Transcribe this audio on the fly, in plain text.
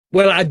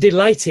Well, I'm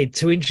delighted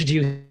to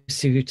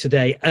introduce you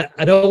today,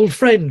 an old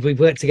friend. We've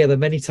worked together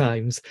many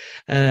times,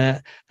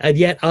 and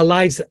yet our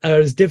lives are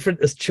as different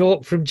as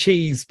chalk from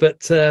cheese.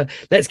 But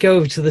let's go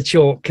over to the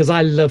chalk because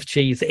I love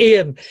cheese.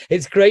 Ian,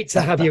 it's great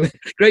to have you.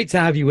 Great to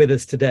have you with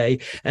us today.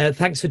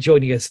 Thanks for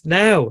joining us.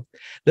 Now,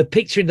 the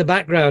picture in the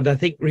background, I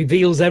think,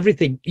 reveals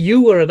everything.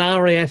 You were an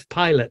RAF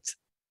pilot.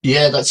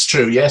 Yeah, that's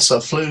true. Yes, I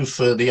flew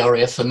for the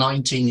RAF for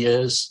 19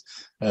 years.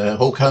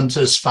 Hawk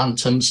Hunters,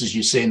 Phantoms, as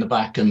you see in the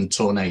back, and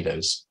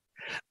Tornadoes.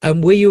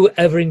 And were you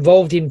ever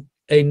involved in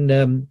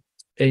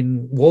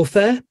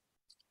warfare?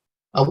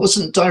 I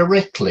wasn't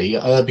directly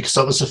because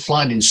I was a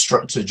flying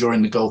instructor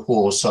during the Gulf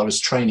War, so I was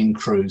training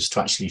crews to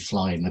actually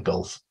fly in the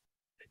Gulf.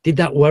 Did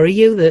that worry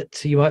you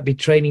that you might be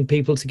training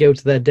people to go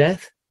to their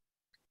death?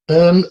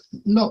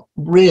 Not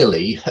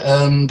really.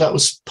 That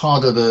was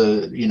part of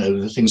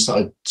the things that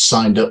I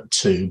signed up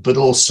to, but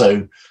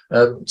also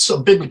sort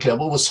of biblically,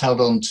 I've always held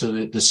on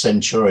to the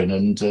centurion,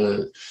 and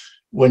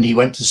when he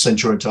went to the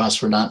centurion to ask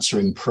for an answer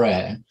in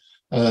prayer,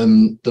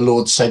 the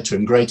Lord said to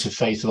him, "Greater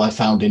faith have I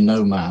found in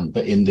no man,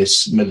 but in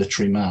this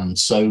military man."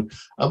 So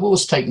I've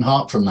always taken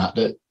heart from that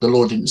the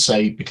Lord didn't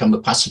say become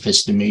a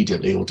pacifist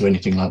immediately or do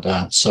anything like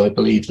that. So I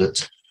believe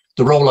that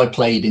the role I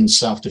played in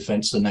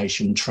self-defense of the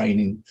nation,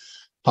 training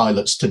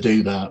pilots to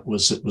do that,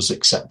 was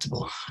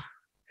acceptable.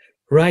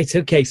 Right.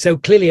 Okay. So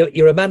clearly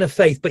you're a man of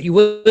faith, but you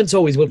weren't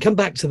always. We'll come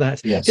back to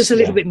that. Yes, just a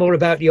little bit more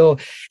about your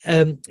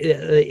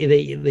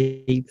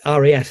the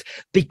RAF,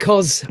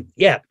 because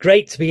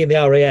great to be in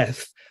the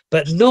RAF,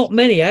 but not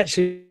many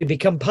actually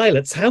become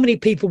pilots. How many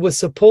people were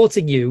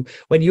supporting you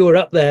when you were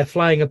up there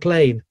flying a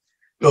plane?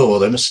 Oh,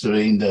 there must have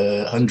been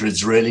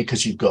hundreds, really,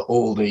 because you've got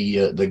all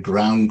the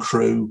ground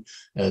crew,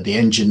 the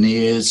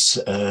engineers,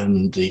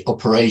 the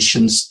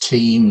operations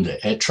team,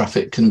 the air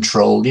traffic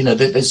control.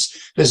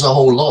 There's a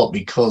whole lot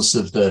because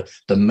of the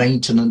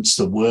maintenance,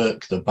 the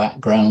work, the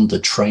background, the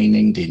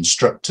training, the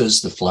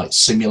instructors, the flight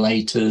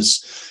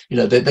simulators.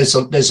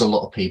 There's a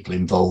lot of people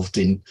involved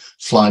in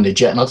flying a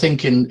jet. And I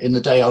think in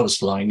the day I was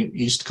flying, it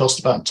used to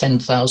cost about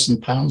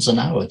 £10,000 an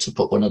hour to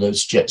put one of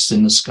those jets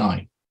in the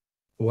sky.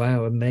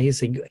 Wow,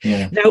 amazing.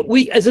 Yeah. Now,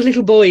 as a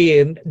little boy,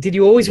 Ian, did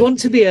you always want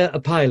to be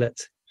a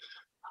pilot?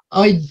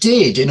 I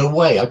did, in a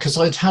way, because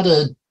I'd had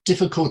a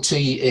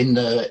difficulty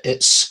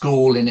at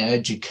school in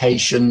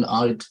education.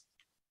 I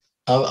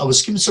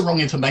was given some wrong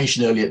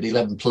information early at the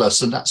 11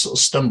 plus, and that sort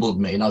of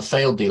stumbled me, and I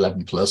failed the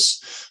 11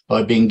 plus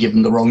by being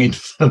given the wrong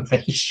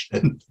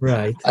information.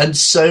 Right. And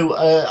so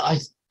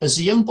as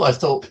a young boy, I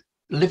thought,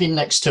 living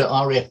next to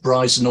RAF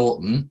Brize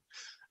Norton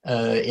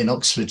in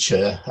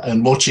Oxfordshire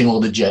and watching all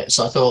the jets,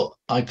 I thought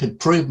I could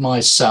prove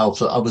myself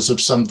that I was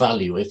of some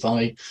value if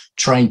I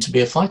trained to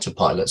be a fighter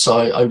pilot. So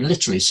I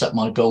literally set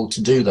my goal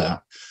to do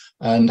that.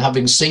 And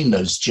having seen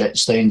those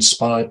jets, they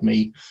inspired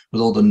me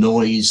with all the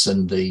noise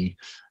and the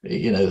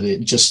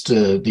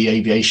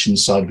aviation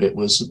side of it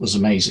was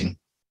amazing.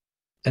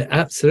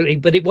 Absolutely.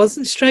 But it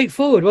wasn't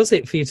straightforward, was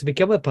it, for you to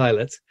become a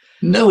pilot?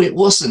 No, it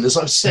wasn't. As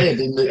I've said,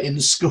 in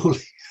the school,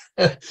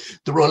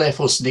 the Royal Air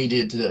Force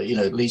needed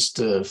at least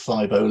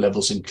 5 O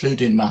levels,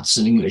 including maths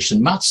and English.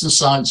 And maths and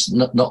science,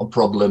 not a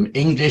problem.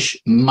 English,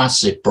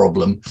 massive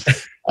problem.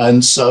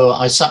 And so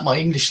I sat my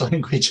English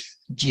language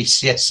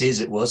GCSEs,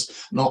 it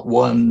was not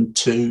 1,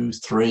 2,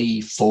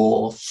 3,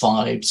 4,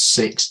 5,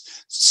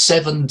 6,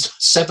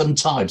 7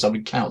 times. I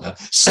would count that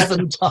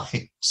 7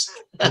 times.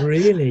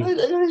 Really?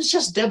 It was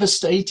just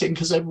devastating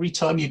because every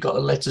time you got a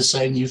letter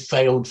saying you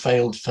failed.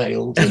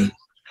 And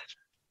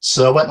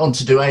so I went on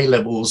to do A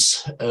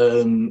levels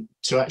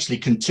to actually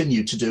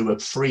continue to do a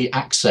free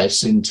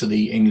access into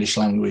the English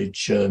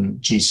language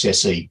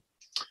GCSE.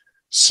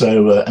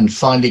 So and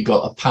finally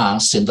got a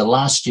pass in the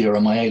last year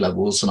of my A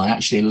levels, and I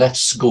actually left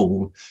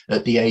school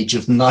at the age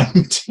of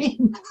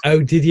 19.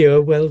 Oh, did you?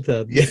 Oh, well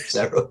done. Yes,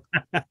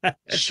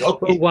 shocking.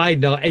 Well, why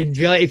not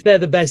enjoy? If they're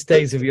the best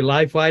days of your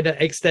life, why not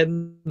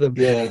extend them?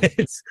 Yeah.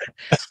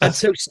 And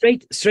so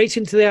straight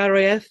into the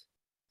RAF.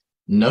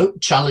 No,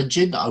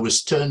 challenging. I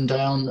was turned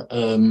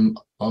down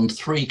on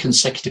 3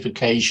 consecutive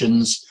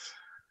occasions.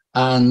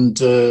 And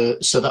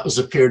so that was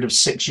a period of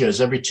 6 years.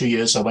 Every 2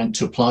 years I went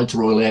to apply to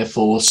Royal Air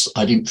Force.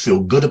 I didn't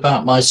feel good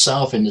about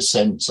myself, in the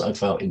sense I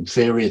felt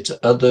inferior to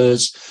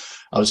others.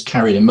 I was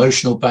carrying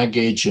emotional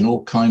baggage and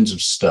all kinds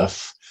of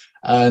stuff.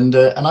 And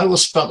I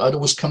always felt I'd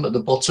always come at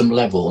the bottom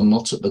level and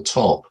not at the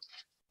top.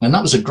 And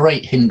that was a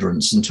great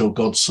hindrance until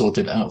God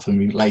sorted it out for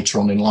me later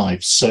on in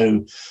life.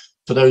 So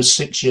for those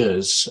 6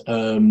 years,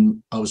 I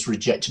was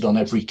rejected on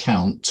every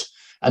count.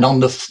 And on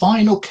the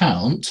final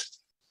count,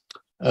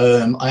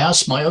 I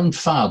asked my own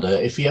father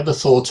if he ever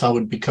thought I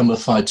would become a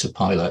fighter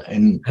pilot,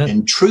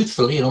 and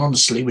truthfully and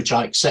honestly, which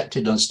I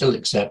accepted and still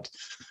accept,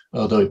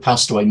 although he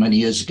passed away many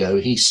years ago,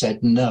 he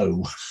said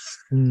no.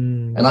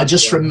 And I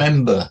just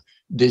remember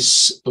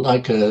this,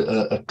 like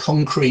a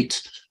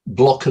concrete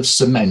block of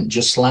cement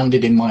just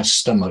landed in my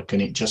stomach,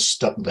 and it just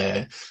stuck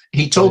there.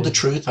 He told the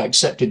truth, I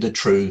accepted the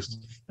truth,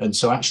 and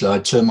so actually I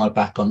turned my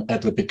back on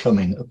ever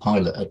becoming a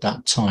pilot at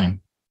that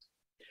time,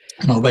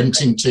 and I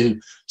went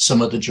into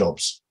some other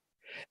jobs.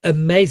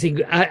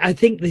 Amazing. I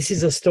think this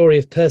is a story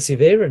of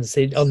perseverance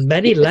on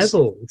many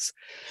levels,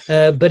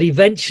 but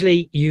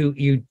eventually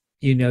you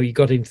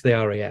got into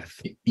the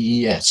RAF.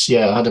 Yes,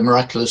 yeah, I had a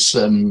miraculous.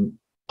 I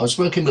was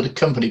working with a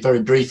company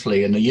very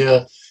briefly, and a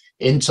year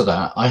into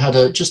that, I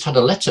had just had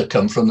a letter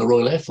come from the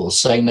Royal Air Force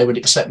saying they would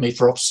accept me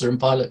for officer and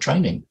pilot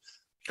training.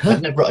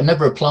 Huh? I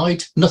never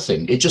applied,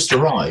 nothing. It just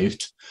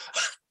arrived.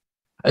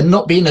 And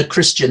not being a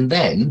Christian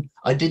then,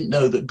 I didn't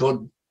know that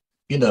God,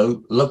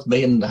 loved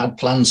me and had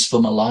plans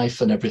for my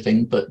life and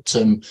everything. But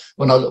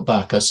when I look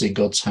back, I see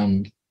God's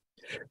hand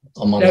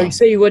on my life. You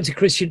say you weren't a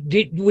Christian.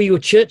 Were you a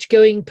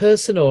church-going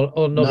person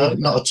or not? No,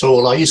 not at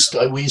all.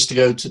 We used to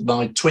go to,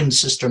 my twin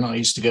sister and I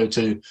used to go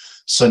to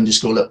Sunday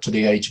school up to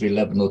the age of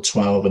 11 or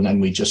 12, and then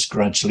we just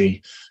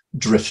gradually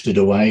drifted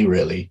away,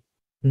 really.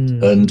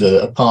 And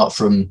apart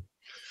from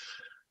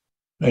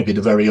maybe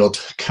the very odd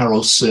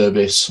carol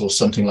service or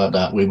something like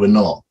that, we were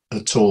not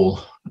at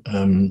all,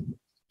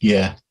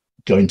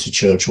 going to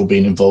church or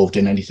being involved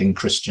in anything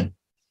Christian.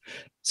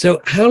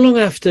 So how long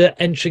after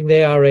entering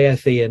the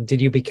RAF, Ian,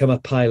 did you become a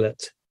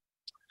pilot?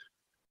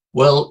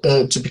 Well,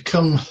 to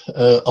become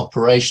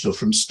operational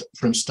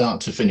from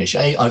start to finish,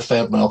 I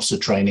failed my officer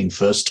training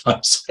first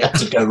time, so I had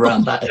to go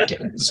around that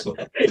again as well.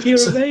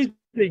 You're amazing.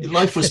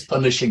 Life was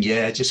punishing,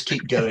 just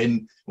keep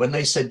going. When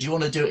they said, do you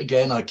want to do it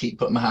again? I keep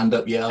putting my hand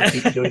up, I'll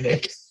keep doing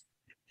it.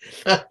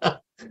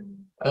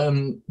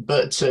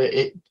 But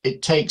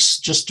it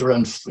takes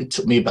it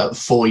took me about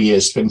 4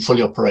 years to be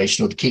fully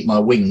operational to keep my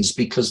wings,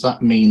 because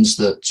that means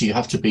that you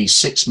have to be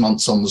 6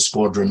 months on the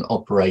squadron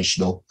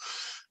operational,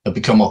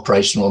 become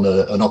operational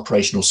on an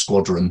operational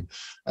squadron,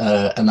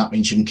 and that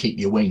means you can keep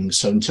your wings.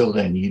 So until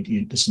then,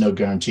 there's no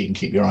guarantee you can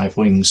keep your RAF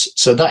wings.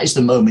 So that is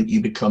the moment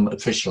you become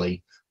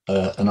officially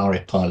an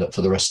RAF pilot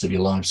for the rest of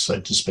your life, so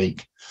to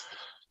speak.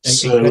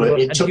 So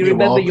it took me a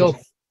while. Do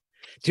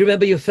you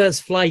remember your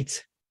first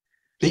flight?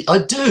 I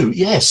do,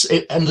 yes.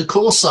 And the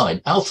call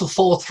sign, Alpha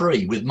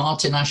 43, with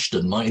Martin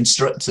Ashton, my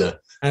instructor.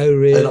 Oh,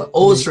 really? And I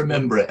always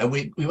remember it. And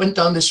we went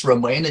down this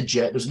runway in a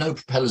jet. There was no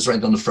propellers or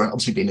anything on the front,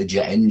 obviously being a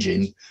jet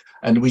engine.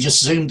 And we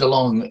just zoomed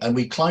along and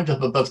we climbed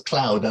up above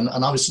cloud. And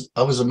I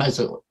was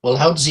amazed. Well,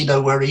 how does he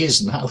know where he is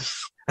and how?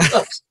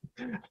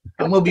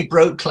 And when we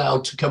broke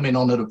cloud to come in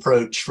on an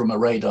approach from a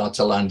radar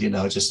to land,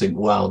 I just think,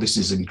 wow, this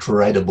is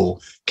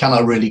incredible. Can I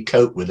really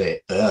cope with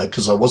it?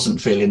 Because I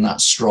wasn't feeling that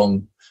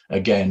strong,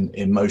 again,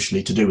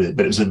 emotionally to do with it.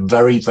 But it was a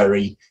very,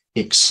 very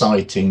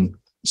exciting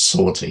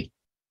sortie.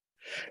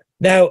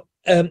 Now,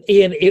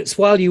 Ian, it's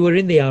while you were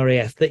in the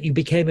RAF that you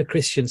became a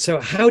Christian.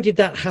 So how did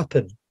that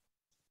happen?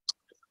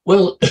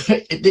 Well,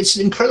 it's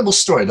an incredible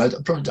story. And I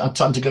probably don't have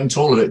time to go into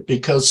all of it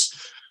because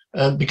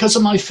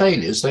of my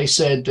failures. They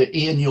said,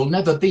 Ian, you'll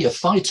never be a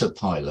fighter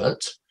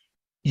pilot.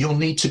 You'll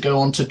need to go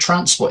on to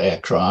transport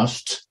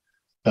aircraft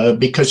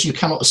because you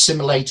cannot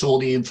assimilate all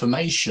the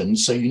information.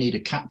 So you need a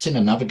captain,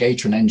 a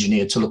navigator, an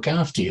engineer to look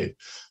after you.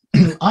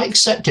 I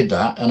accepted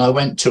that and I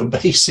went to a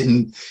base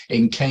in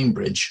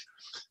Cambridge.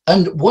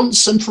 And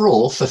once and for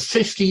all, for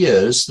 50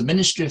 years, the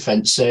Ministry of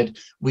Defence said,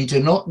 we do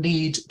not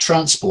need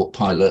transport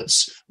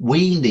pilots.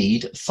 We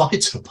need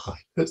fighter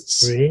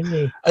pilots.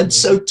 Really? And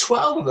so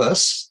 12 of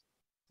us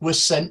were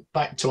sent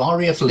back to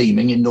RAF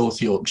Leeming in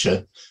North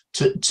Yorkshire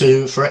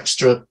for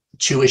extra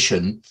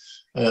tuition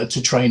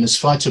to train as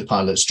fighter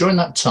pilots. During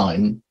that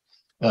time,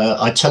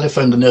 I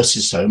telephoned the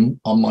nurses' home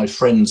on my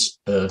friend's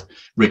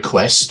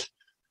request.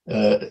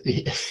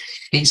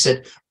 He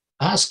said,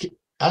 ask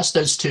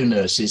those two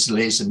nurses,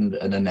 Liz and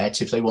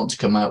Annette, if they want to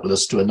come out with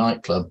us to a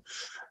nightclub.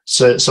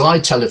 So I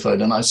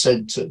telephoned and I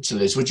said to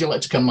Liz, would you like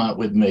to come out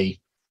with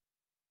me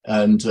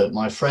and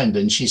my friend?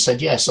 And she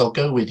said, yes, I'll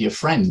go with your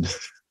friend.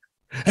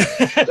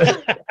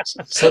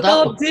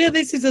 Oh dear,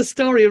 this is a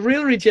story of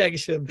real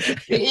rejection.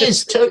 It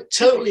is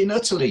totally and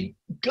utterly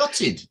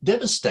gutted,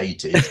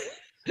 devastated.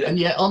 And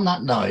yet on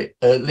that night,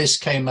 Liz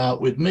came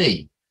out with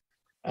me.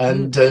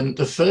 And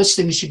the first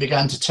thing she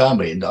began to tell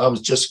me, and I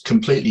was just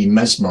completely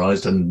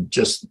mesmerized and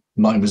just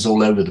mine was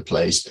all over the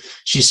place.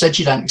 She said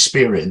she'd had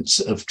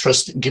experience of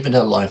giving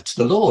her life to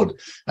the Lord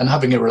and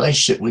having a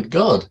relationship with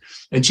God.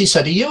 And she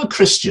said, are you a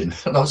Christian?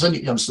 And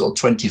I'm sort of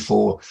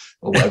 24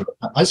 or whatever.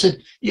 I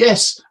said,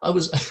 yes,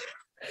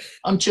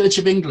 I'm Church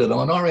of England.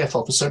 I'm an RAF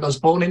officer and I was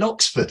born in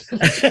Oxford.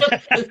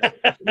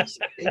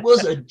 It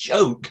was a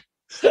joke.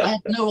 I had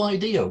no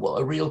idea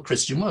what a real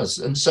Christian was.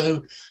 And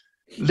so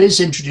Liz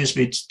introduced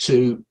me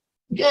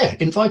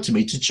invited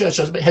me to church.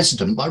 I was a bit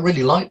hesitant, but I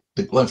really liked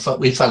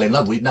we fell in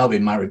love. We've now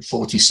been married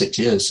 46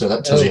 years, so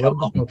that tells you how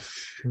long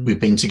we've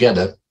been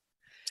together.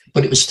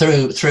 But it was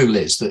through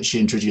Liz that she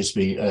introduced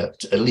me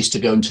at least to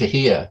go and to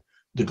hear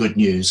the good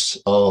news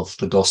of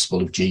the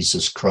gospel of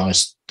Jesus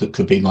Christ that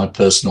could be my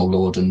personal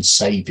Lord and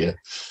Saviour.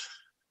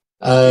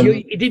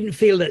 You didn't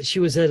feel that she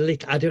was a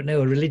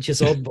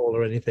religious oddball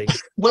or anything?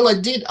 Well,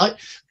 I did. I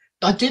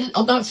did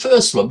on that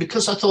first one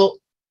because I thought,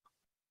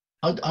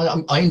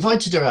 I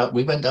invited her out.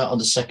 We went out on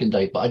the second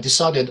date, but I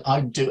decided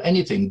I'd do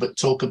anything but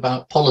talk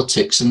about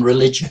politics and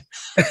religion.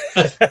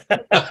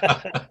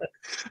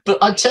 But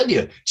I tell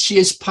you, she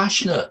is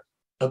passionate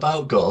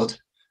about God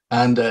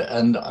and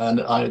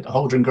I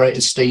hold her in great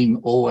esteem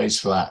always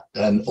for that,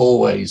 and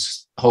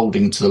always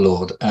holding to the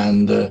Lord.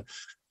 And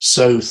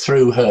so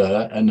through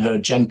her and her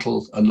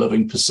gentle and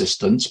loving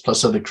persistence,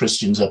 plus other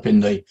Christians up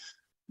in the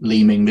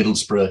Leeming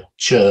Middlesbrough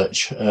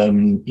church,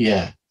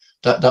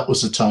 that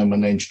was the time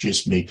when they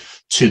introduced me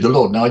to the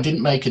Lord. Now, I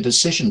didn't make a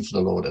decision for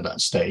the Lord at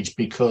that stage,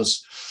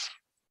 because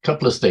a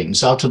couple of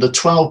things. Out of the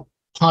 12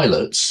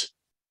 pilots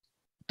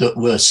that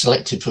were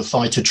selected for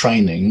fighter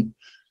training,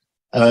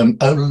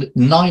 only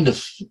 9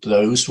 of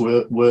those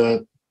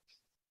were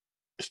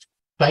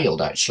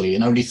failed, actually,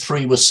 and only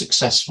 3 were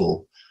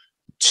successful.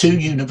 2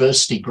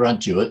 university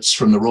graduates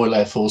from the Royal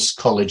Air Force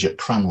College at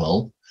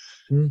Cranwell,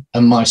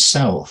 and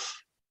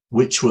myself,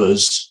 which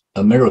was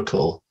a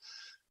miracle.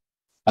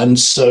 And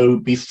so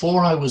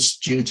before I was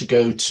due to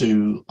go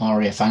to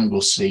RAF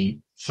Anglesey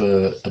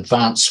for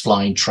advanced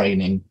flying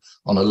training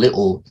on a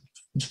little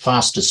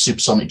faster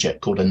supersonic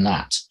jet called a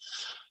Gnat,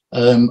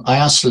 I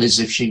asked Liz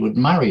if she would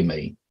marry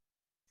me,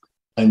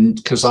 and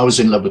because I was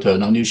in love with her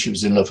and I knew she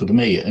was in love with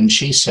me, and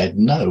she said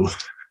no.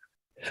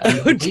 And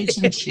the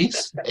reason she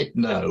said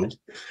no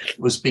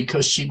was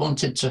because she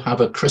wanted to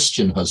have a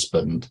Christian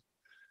husband,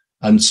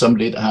 and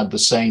somebody that had the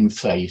same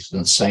faith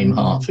and the same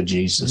heart for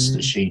Jesus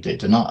that she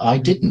did. And I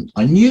didn't.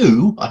 I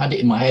knew, I had it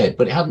in my head,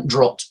 but it hadn't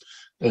dropped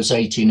those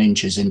 18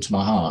 inches into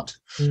my heart.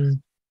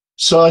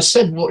 So I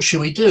said, what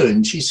should we do?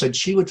 And she said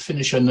she would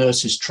finish her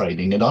nurse's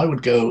training and I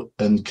would go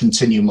and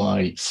continue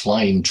my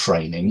flying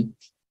training,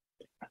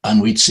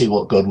 and we'd see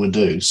what God would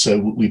do. So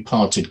we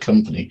parted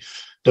company.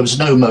 There was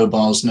no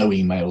mobiles, no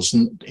emails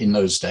in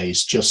those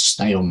days, just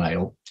snail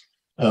mail.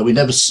 We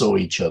never saw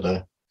each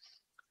other.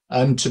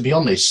 And to be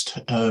honest,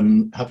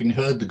 having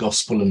heard the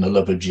gospel and the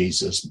love of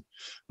Jesus,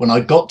 when I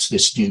got to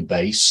this new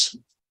base,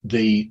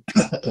 the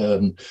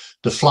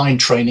flying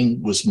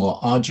training was more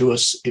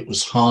arduous. It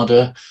was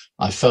harder.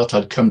 I felt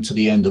I'd come to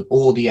the end of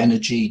all the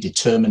energy,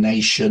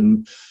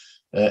 determination,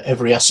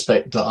 every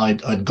aspect that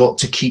I'd got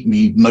to keep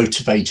me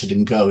motivated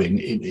and going.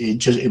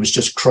 It was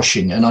just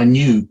crushing. And I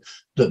knew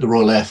that the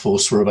Royal Air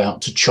Force were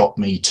about to chop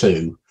me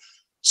too.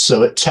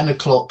 So at 10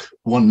 o'clock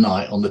one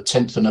night on the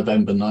 10th of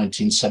November,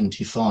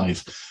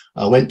 1975,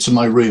 I went to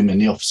my room in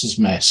the officers'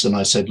 mess and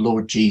I said,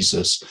 Lord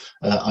Jesus,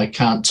 I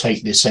can't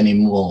take this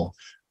anymore.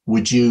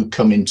 Would you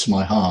come into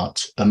my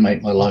heart and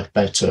make my life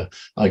better?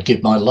 I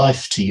give my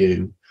life to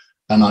you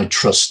and I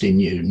trust in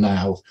you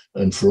now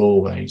and for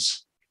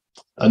always.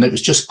 And it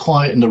was just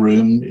quiet in the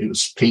room. It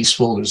was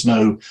peaceful. There's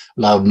no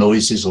loud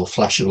noises or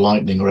flash of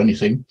lightning or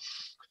anything.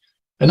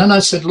 And then I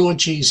said, Lord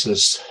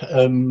Jesus,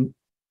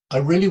 I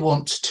really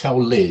want to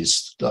tell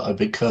Liz that I've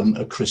become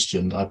a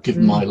Christian. I've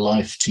given my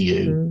life to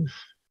you.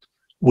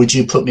 Would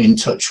you put me in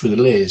touch with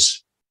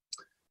Liz?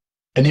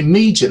 And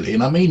immediately,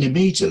 and I mean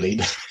immediately,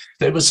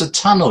 there was a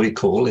tannoy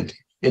call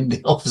in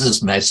the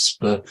officers' mess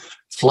for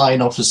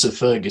Flying Officer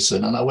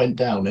Ferguson. And I went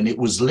down and it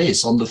was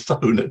Liz on the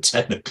phone at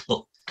 10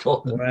 o'clock.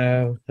 God.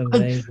 Wow,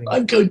 amazing.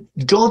 I'm going,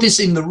 God is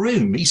in the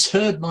room. He's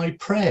heard my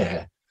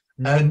prayer.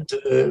 And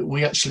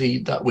we actually,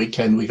 that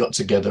weekend, we got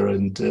together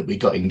and we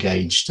got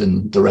engaged,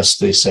 and the rest,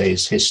 they say,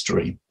 is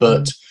history.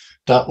 But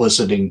that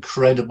was an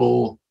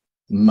incredible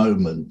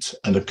moment,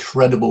 an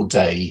incredible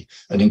day,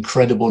 an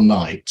incredible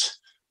night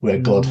where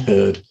God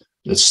heard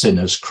the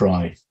sinner's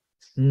cry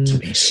to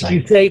be saved.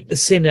 You say the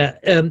sinner.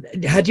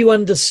 Had you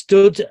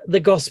understood the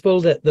gospel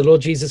that the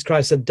Lord Jesus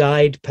Christ had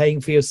died paying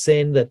for your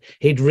sin, that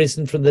he'd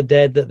risen from the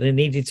dead, that there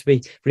needed to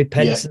be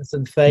repentance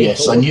and faith?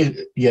 Yes, I knew.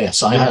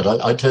 Yes, I had.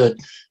 I'd heard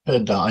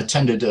that. I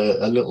attended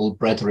a little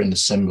Brethren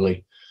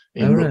assembly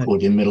in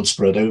Rookwood in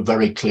Middlesbrough. They were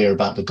very clear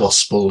about the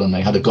gospel, and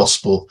they had a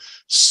gospel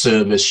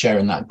service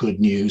sharing that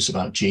good news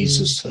about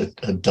Jesus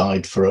had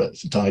died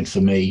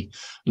for me,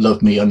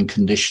 loved me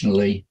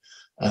unconditionally,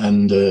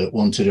 and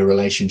wanted a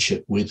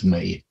relationship with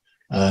me.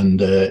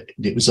 And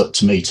it was up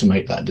to me to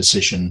make that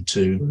decision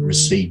to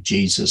receive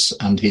Jesus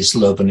and his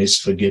love and his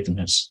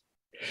forgiveness.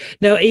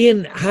 Now,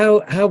 Ian,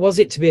 how was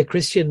it to be a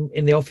Christian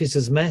in the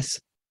officers' mess?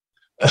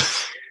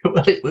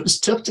 Well, it was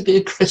tough to be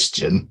a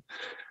Christian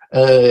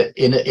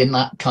in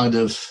that kind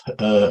of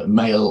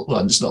male.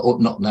 Well, it's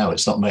not now.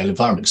 It's not male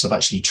environment, because I've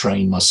actually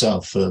trained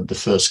myself for the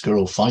first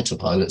girl fighter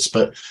pilots.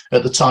 But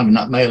at the time, in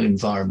that male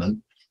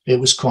environment, it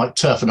was quite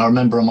tough. And I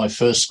remember on my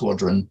first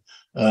squadron,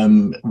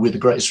 with the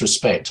greatest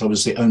respect, I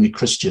was the only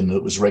Christian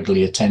that was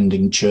regularly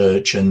attending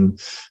church and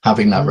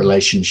having that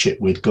relationship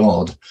with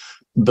God.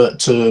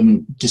 But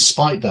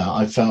despite that,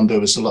 I found there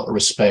was a lot of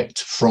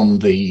respect from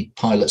the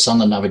pilots and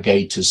the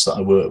navigators that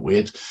I worked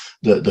with.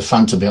 The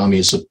Phantom Army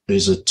is a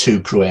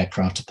 2-crew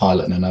aircraft, a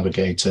pilot and a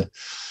navigator.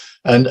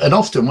 And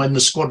often when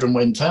the squadron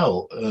went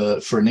out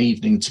for an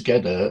evening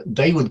together,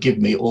 they would give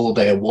me all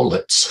their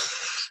wallets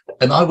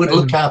and I would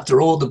look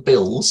after all the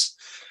bills,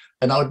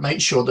 and I would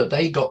make sure that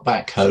they got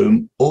back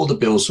home, all the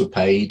bills were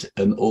paid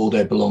and all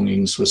their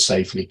belongings were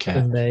safely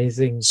kept.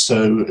 Amazing.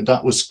 So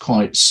that was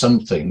quite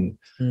something.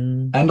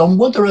 And on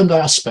one other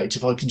aspect,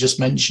 if I could just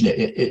mention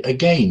it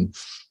again,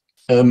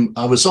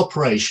 I was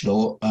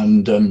operational,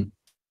 and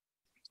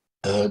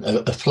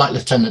a flight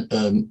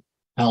lieutenant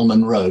Al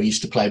Monroe,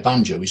 used to play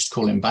banjo. We used to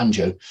call him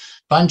Banjo.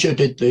 Banjo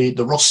did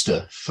the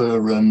roster for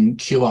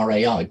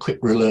QRAI,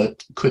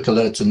 quick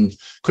alert and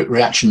quick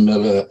reaction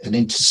alert and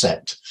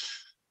intercept,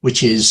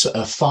 which is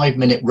a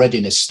 5-minute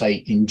readiness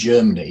state in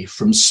Germany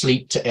from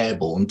sleep to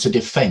airborne to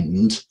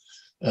defend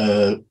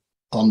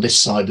on this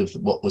side of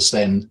what was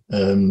then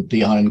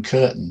the Iron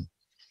Curtain.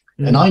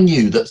 And I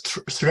knew that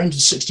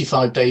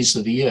 365 days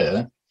of the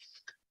year,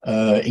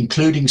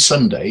 including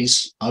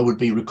Sundays, I would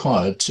be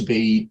required to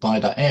be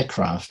by that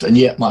aircraft. And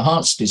yet my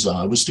heart's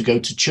desire was to go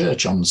to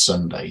church on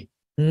Sunday.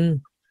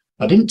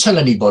 I didn't tell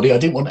anybody. I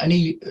didn't want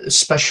any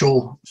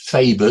special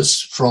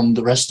favours from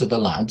the rest of the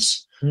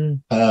lads.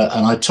 And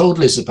I told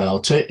Liz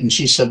about it, and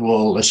she said,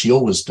 well, as she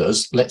always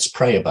does, let's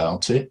pray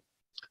about it.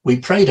 We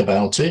prayed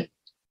about it.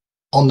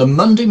 On the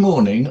Monday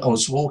morning, I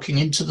was walking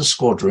into the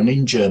squadron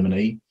in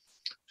Germany,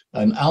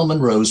 and Al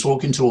Monroe was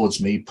walking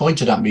towards me,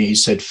 pointed at me. He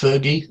said,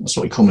 Fergie, that's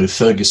what we call him,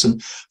 Ferguson.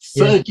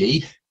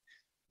 Fergie,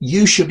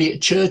 you should be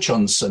at church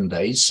on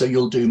Sundays, so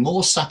you'll do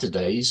more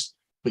Saturdays,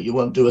 but you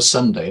won't do a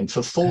Sunday. And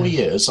for 4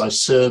 years, I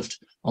served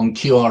on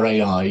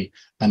QRAI,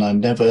 and I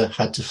never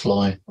had to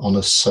fly on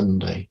a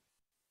Sunday.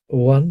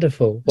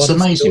 Wonderful. It's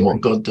amazing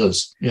what God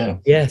does. Yeah.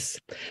 Yes.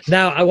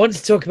 Now, I want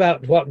to talk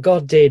about what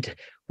God did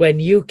when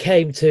you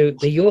came to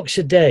the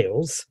Yorkshire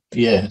Dales.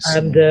 Yes.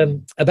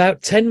 And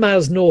about 10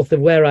 miles north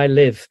of where I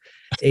live,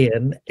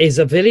 Ian, is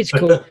a village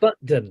called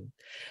Buckden.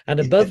 And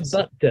above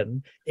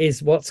Buckden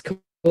is what's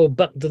called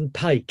Buckden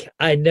Pike.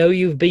 I know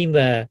you've been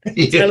there.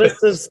 Tell us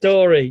the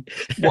story.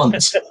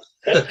 Once.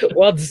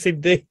 Once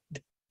indeed.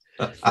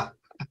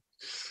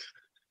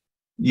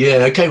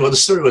 Yeah. Okay. Well, the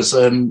story was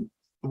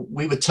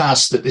we were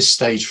tasked at this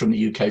stage from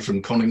the UK,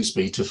 from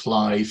Coningsby, to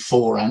fly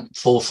four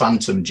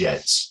Phantom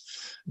jets.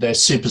 They're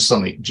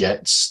supersonic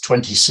jets,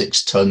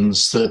 26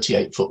 tons,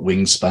 38-foot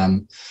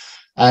wingspan.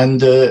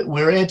 And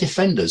we're air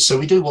defenders. So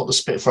we do what the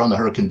Spitfire and the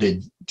Hurricane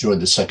did during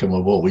the Second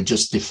World War. We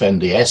just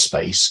defend the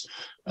airspace.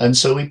 And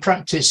so we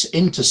practice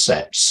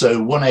intercepts.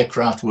 So one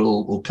aircraft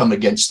will come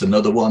against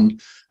another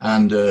one,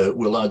 and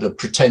we'll either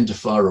pretend to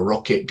fire a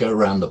rocket, go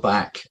around the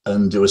back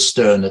and do a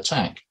stern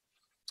attack.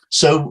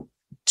 So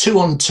 2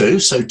 on 2,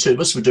 so 2 of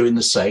us were doing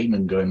the same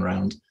and going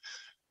around.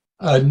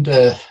 And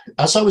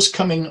as I was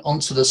coming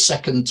onto the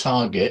second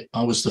target,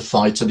 I was the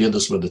fighter, the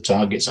others were the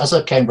targets. As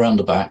I came round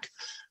the back,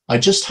 I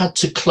just had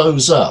to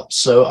close up.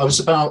 So I was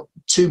about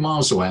 2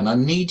 miles away, and I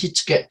needed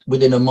to get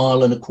within 1.25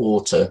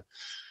 miles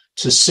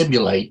to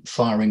simulate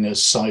firing a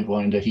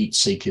Sidewinder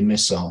heat-seeking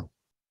missile.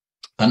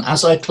 And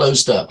as I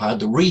closed up, I had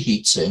the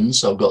reheats in,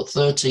 so I've got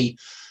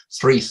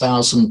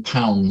 33,000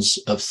 pounds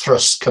of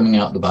thrust coming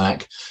out the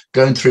back,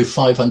 going through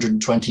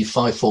 520,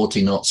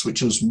 540 knots,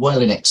 which was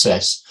well in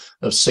excess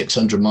of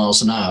 600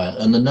 miles an hour.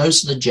 And the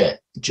nose of the jet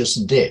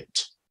just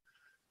dipped.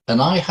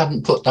 And I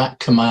hadn't put that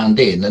command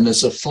in. And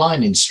as a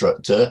flying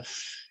instructor,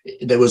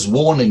 there was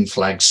warning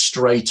flags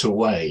straight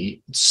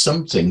away.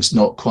 Something's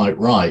not quite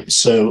right.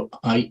 So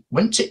I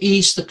went to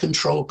ease the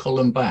control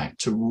column back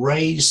to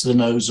raise the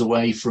nose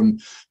away from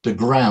the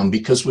ground,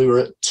 because we were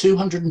at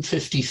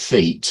 250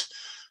 feet,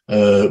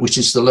 which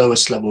is the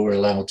lowest level we're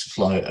allowed to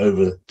fly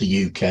over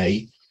the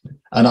UK.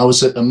 And I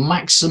was at the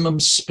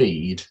maximum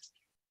speed.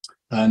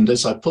 And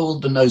as I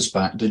pulled the nose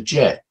back, the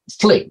jet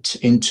flicked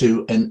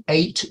into an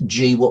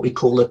 8G, what we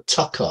call a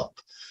tuck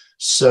up.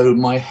 So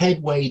my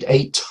head weighed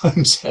 8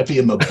 times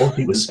heavier, my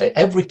body was 8,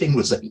 everything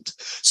was 8.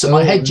 So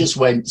my head just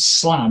went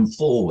slam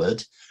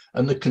forward,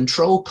 and the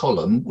control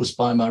column was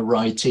by my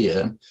right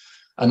ear.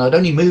 And I'd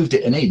only moved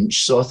it 1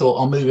 inch, so I thought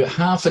I'll move it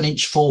 1/2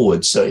 inch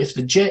forward. So if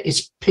the jet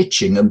is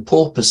pitching and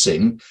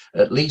porpoising,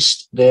 at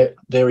least there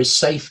is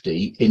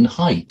safety in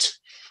height.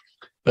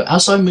 But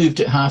as I moved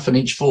it 1/2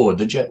 inch forward,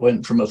 the jet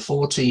went from a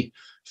 40,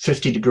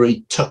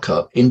 50-degree tuck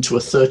up into a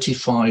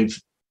 35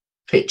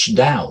 pitch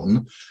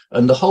down,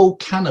 and the whole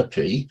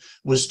canopy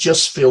was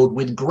just filled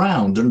with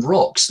ground and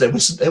rocks. There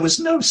was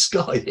no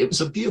sky. It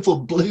was a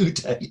beautiful blue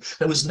day.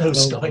 There was no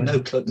sky,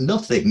 no cloud,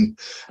 nothing.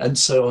 And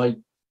so I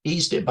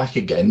eased it back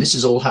again. This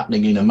is all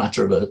happening in a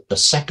matter of a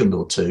second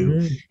or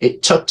two.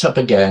 It tucked up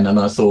again, and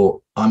I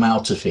thought, I'm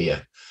out of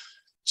here.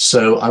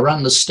 So I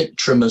ran the stick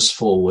trimmers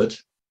forward,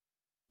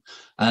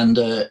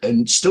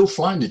 and still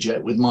flying the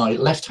jet with my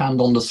left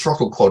hand on the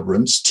throttle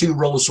quadrants, 2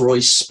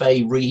 Rolls-Royce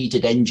Spey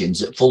reheated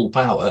engines at full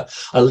power.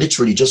 I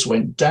literally just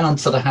went down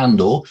for the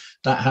handle.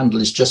 That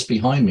handle is just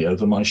behind me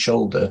over my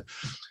shoulder.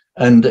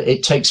 And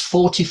it takes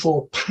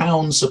 44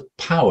 pounds of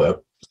power,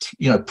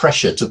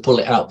 pressure to pull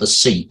it out the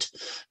seat.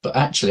 But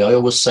actually, I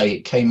always say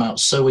it came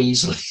out so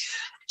easily.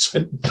 It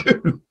went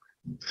boom.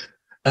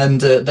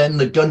 And then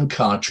the gun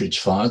cartridge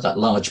fired, that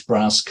large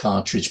brass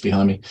cartridge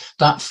behind me,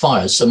 that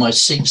fires. So my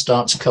seat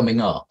starts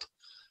coming up.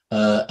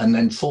 And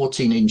then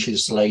 14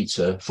 inches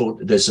later,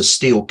 there's a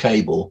steel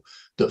cable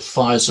that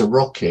fires a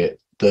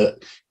rocket that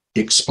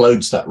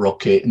explodes that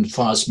rocket and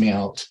fires me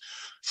out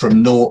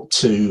from 0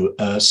 to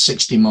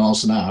 60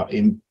 miles an hour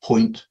in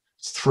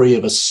 0.3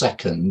 of a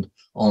second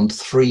on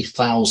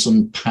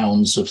 3,000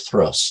 pounds of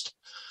thrust.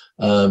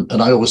 And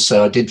I always say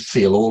I did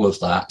feel all of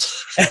that.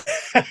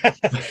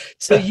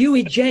 So you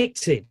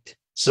ejected?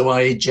 So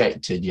I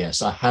ejected.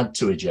 Yes, I had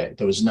to eject.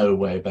 There was no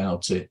way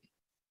about it.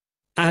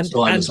 And,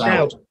 so I was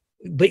out.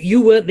 But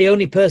you weren't the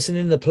only person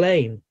in the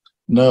plane.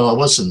 No, I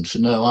wasn't.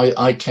 No,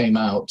 I came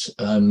out,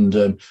 and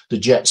the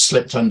jet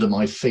slipped under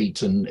my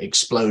feet and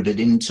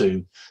exploded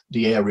into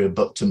the area of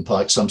Buckden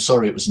Pike. So I'm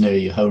sorry it was near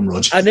your home,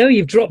 Roger. I know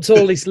you've dropped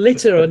all this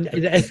litter on.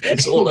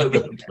 It's all over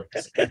the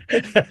place.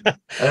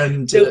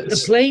 And so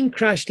the plane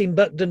crashed in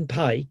Buckden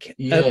Pike.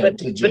 Yeah, but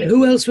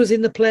who else was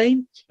in the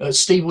plane?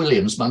 Steve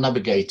Williams, my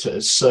navigator.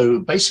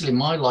 So basically,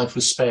 my life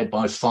was spared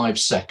by 5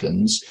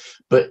 seconds.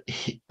 But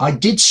I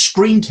did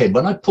screen to him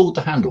when I pulled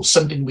the handle,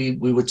 something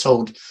we were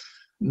told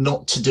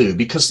not to do,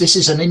 because this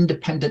is an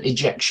independent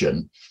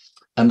ejection.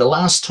 And the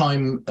last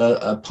time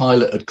a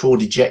pilot had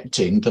called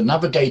ejecting, the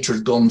navigator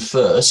had gone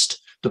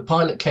first, the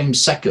pilot came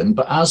second,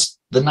 but as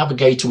the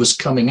navigator was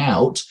coming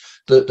out,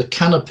 the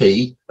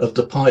canopy of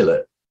the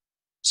pilot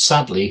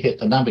sadly hit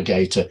the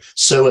navigator.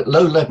 So at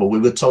low level, we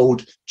were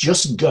told,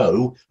 just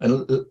go,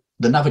 and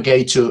the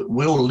navigator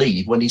will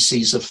leave when he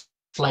sees a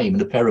flame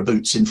and a pair of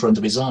boots in front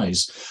of his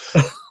eyes.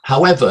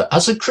 However,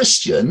 as a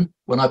Christian,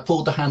 when I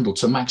pulled the handle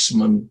to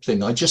maximum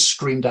thing, I just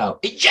screamed out,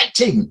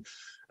 ejecting,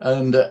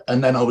 and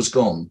then I was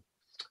gone.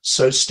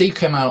 So Steve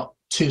came out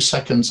 2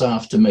 seconds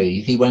after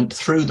me. He went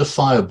through the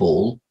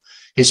fireball.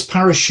 His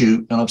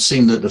parachute, and I've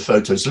seen the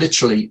photos,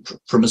 literally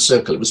from a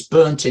circle, it was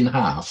burnt in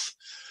half.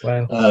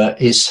 Wow.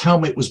 His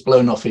helmet was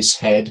blown off his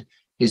head.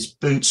 His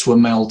boots were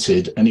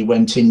melted, and he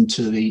went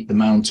into the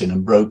mountain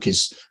and broke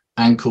his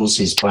ankles,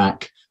 his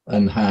back,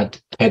 and had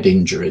head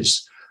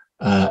injuries.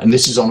 And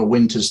this is on a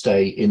winter's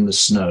day in the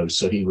snow.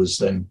 So he was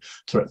then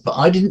threatened. But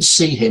I didn't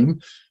see him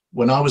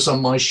when I was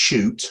on my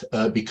chute,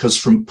 because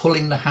from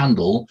pulling the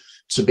handle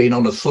to being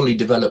on a fully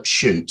developed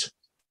chute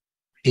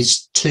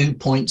is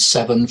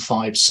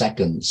 2.75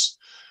 seconds.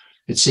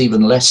 It's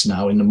even less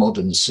now in the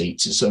modern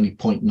seats. It's only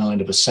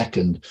 0.9 of a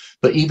second.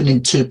 But even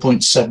in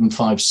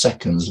 2.75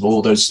 seconds of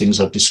all those things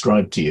I've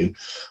described to you,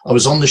 I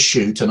was on the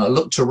chute and I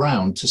looked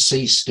around to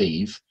see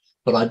Steve,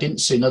 but I didn't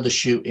see another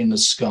chute in the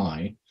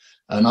sky.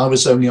 And I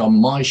was only on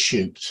my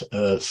chute.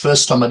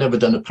 First time I'd ever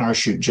done a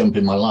parachute jump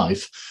in my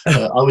life.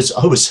 I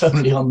was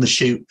only on the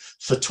chute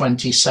for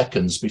 20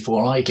 seconds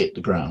before I hit the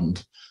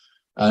ground,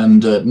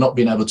 and not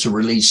being able to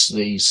release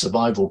the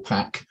survival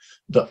pack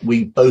that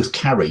we both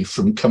carry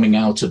from coming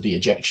out of the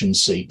ejection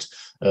seat.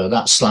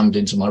 That slammed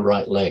into my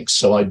right leg.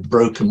 So I'd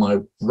broken my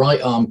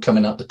right arm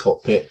coming out the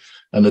cockpit,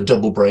 and a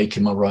double break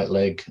in my right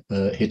leg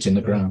hitting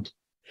the ground.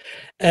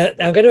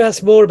 I'm going to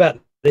ask more about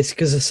this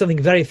because there's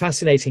something very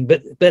fascinating,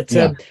 but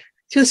yeah.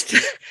 Just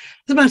as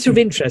a matter of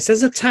interest,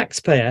 as a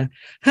taxpayer,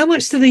 how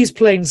much do these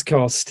planes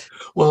cost?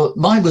 Well,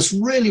 mine was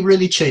really,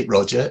 really cheap,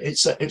 Roger.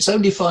 It's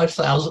only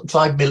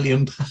 £5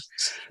 million.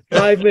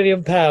 £5 million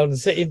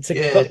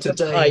into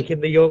Buckden Pike in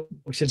the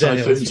Yorkshire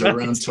Dales. Typhoons are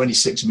around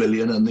 26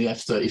 million, and the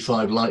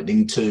F-35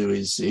 Lightning II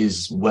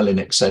is well in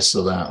excess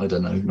of that. I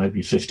don't know,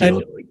 maybe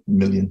 50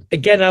 million.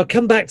 Again, I'll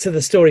come back to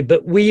the story,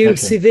 but were you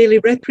severely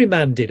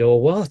reprimanded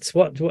or what?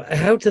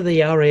 How do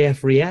the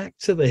RAF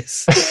react to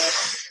this?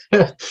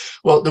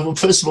 Well,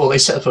 first of all, they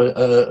set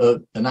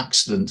up an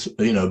accident,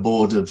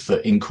 board of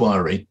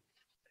inquiry.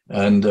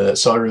 And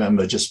so I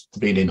remember just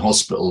being in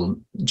hospital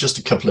just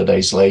a couple of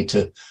days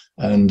later,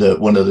 and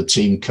one of the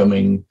team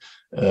coming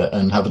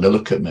and having a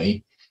look at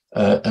me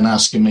and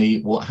asking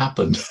me what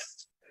happened.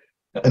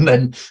 And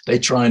then they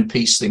try and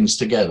piece things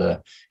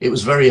together. It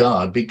was very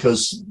hard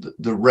because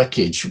the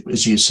wreckage,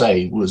 as you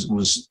say,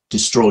 was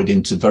destroyed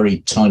into very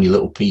tiny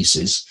little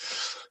pieces.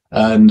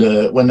 And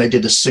when they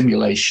did a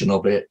simulation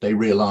of it, they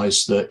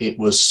realized that it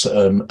was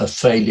a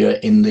failure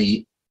in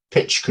the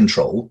pitch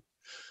control,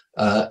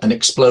 an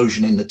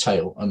explosion in the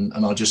tail. And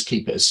I'll just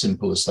keep it as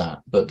simple as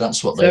that. But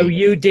that's what So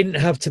you didn't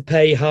have to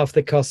pay half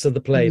the cost of the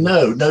plane?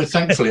 No,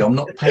 thankfully, I'm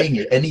not paying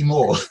it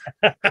anymore.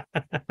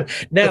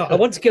 Now, I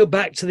want to go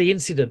back to the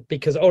incident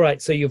because, all right,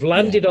 so you've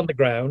landed on the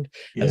ground,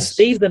 and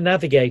Steve, the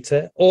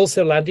navigator,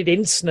 also landed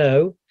in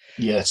snow.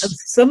 Yes. And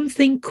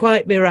something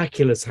quite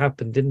miraculous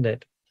happened, didn't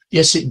it?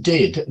 Yes, it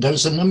did. There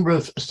was a number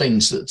of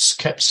things that's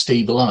kept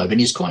Steve alive, and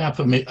he's quite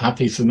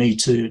happy for me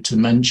to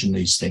mention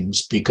these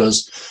things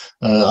because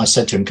I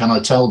said to him, can I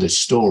tell this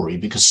story?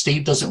 Because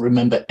Steve doesn't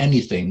remember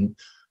anything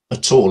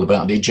at all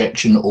about the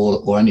ejection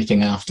or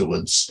anything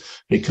afterwards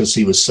because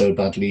he was so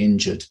badly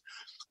injured.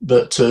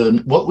 But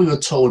what we were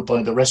told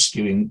by the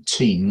rescuing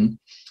team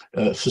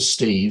for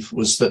Steve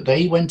was that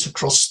they went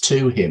across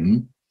to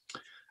him,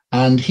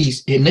 and he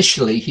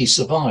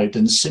survived,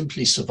 and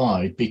simply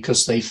survived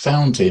because they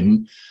found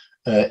him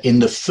in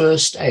the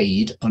first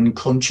aid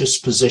unconscious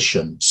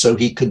position, so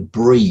he could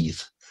breathe.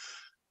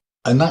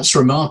 And that's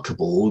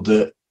remarkable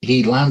that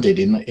he landed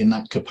in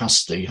that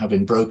capacity,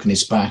 having broken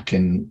his back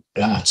and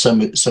so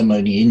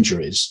many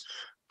injuries,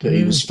 that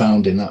he was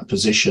found in that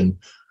position.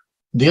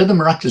 The other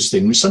miraculous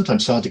thing, was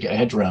sometimes hard to get a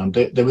head around,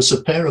 there was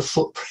a pair of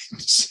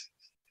footprints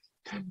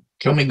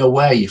coming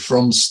away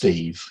from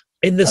Steve.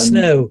 In the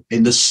snow.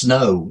 In the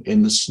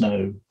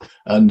snow.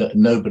 And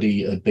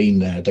nobody had been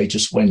there. They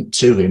just went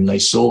to him. They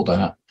saw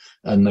that,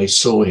 and they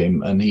saw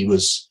him, and he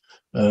was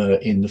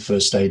in the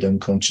first aid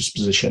unconscious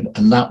position.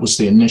 And that was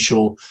the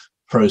initial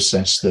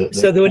process.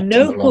 So there were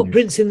no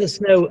footprints in the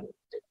snow.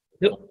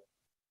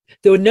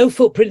 There were no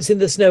footprints in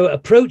the snow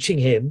approaching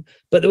him,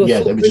 but there were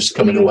they were just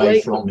coming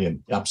away from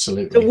him.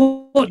 Absolutely.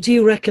 So what do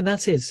you reckon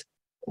that is?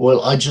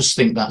 Well, I just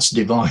think that's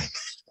divine.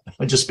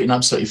 I've just been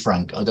absolutely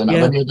frank. I don't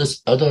have any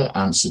other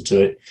answer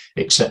to it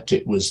except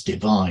it was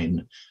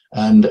divine,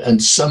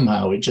 and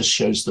somehow it just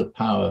shows the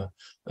power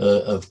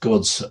of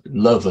God's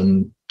love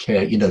and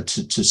care.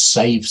 To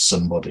save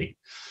somebody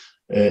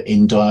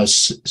in dire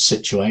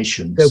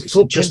situations.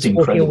 So it's just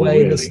incredible,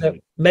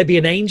 really. Maybe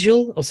an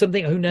angel or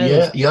something. Who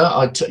knows?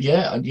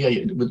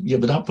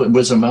 Without putting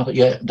words in my mouth,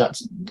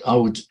 I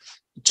would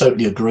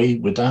totally agree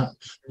with that.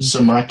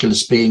 Some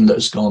miraculous being that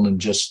has gone and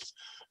just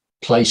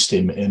placed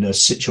him in a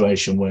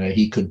situation where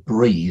he could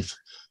breathe,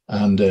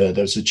 and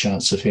there's a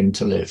chance of him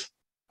to live.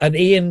 And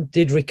Ian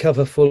did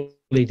recover fully,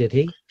 did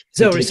he?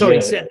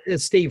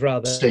 Steve,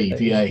 rather. Steve,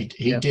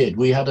 he did.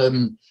 We had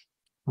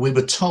we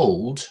were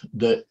told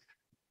that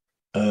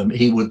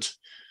he would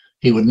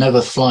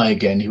never fly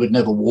again. He would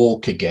never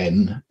walk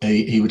again.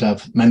 He would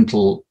have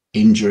mental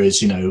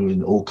injuries,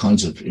 and all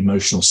kinds of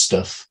emotional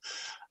stuff.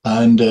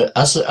 And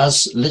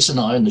as Liz and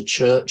I and the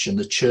church and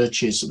the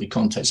churches that we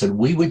contacted said,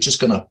 we were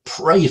just going to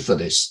pray for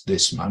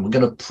this man. We're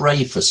going to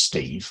pray for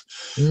Steve.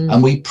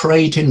 And we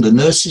prayed him. The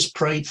nurses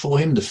prayed for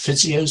him. The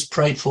physios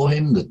prayed for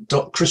him.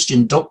 The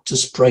Christian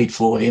doctors prayed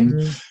for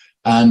him.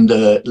 And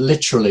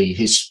literally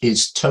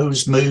his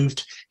toes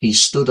moved. He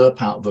stood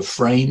up out of a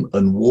frame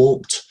and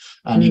walked,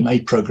 and he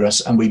made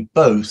progress. And we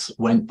both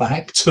went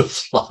back to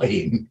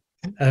flying.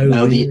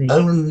 Now, really? The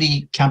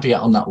only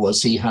caveat on that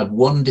was he had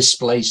one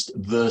displaced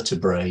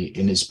vertebrae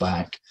in his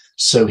back,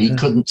 so he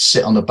couldn't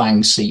sit on a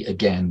bang seat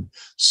again.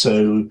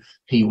 So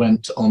he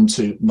went on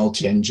to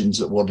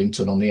multi-engines at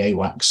Waddington on the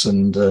AWACS,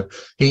 and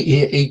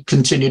he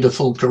continued a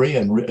full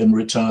career and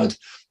retired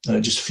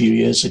just a few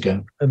years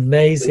ago.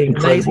 Amazing.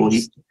 Incredible.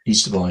 He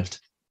survived.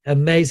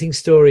 Amazing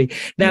story.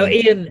 Now,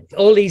 Ian,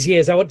 all these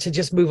years, I want to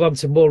just move on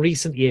to more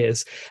recent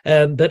years,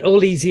 but all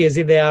these years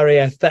in the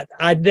RAF, but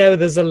I know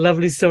there's a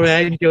lovely story.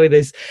 I enjoy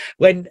this.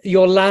 When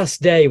your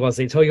last day, was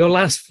it, or your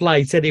last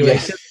flight anyway?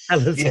 Yes. Just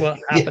tell us what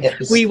happened.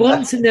 Yes. We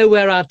want to know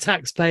where our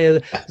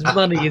taxpayers'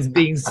 money is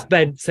being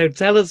spent. So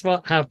tell us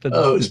what happened.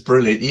 Oh, it was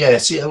brilliant.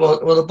 Yes. Yeah.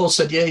 Well, the boss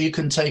said, you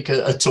can take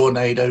a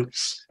Tornado,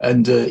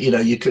 and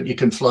you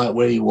can fly it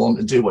where you want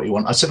and do what you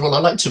want. I said, well, I'd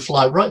like to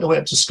fly right the way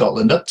up to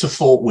Scotland, up to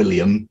Fort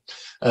William.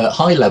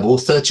 High level,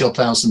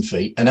 30,000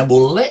 feet, and then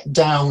we'll let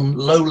down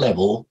low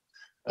level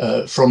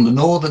from the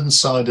northern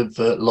side of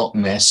Loch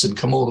Ness and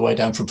come all the way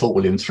down from Fort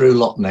William through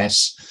Loch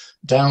Ness,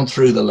 down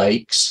through the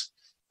lakes,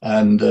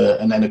 and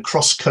then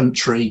across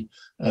country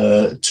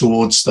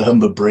towards the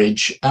Humber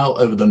Bridge, out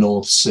over the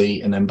North Sea,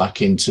 and then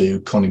back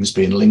into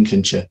Coningsby in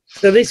Lincolnshire.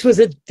 So this was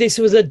a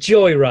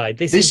joyride.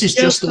 This is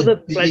just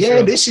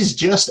this is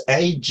just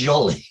a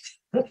jolly.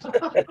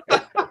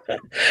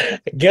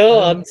 Go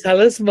on,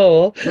 tell us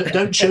more.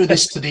 Don't show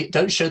this to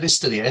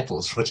the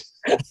airports.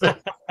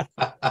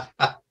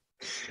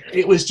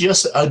 It was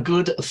just a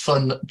good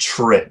fun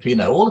trip,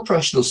 all the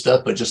professional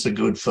stuff, but just a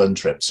good fun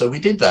trip. So we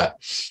did that,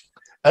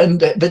 and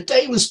the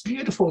day was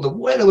beautiful. The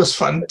weather was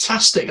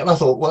fantastic, and I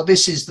thought, well,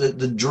 this is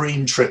the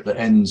dream trip that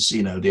ends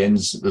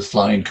the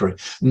flying career.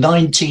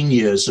 19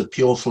 years of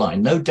pure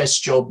flying, no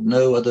desk job,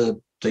 no other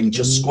thing,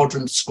 just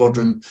squadron to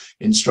squadron,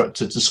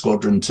 instructor to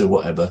squadron to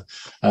whatever,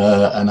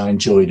 and I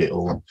enjoyed it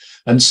all.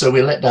 And so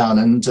we let down,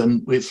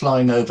 and we're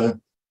flying over,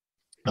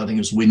 I think it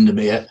was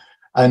Windermere,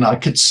 and I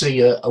could see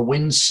a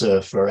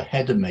windsurfer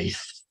ahead of me.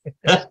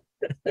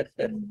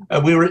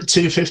 And we were at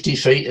 250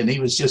 feet, and he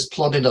was just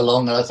plodding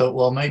along, and I thought,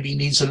 well, maybe he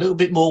needs a little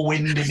bit more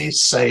wind in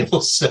his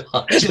sails, so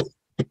I just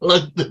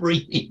plugged the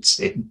reeds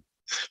in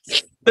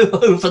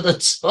over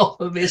the top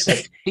of his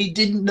head. He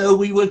didn't know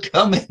we were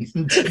coming.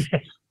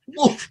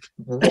 Woof,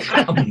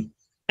 wham.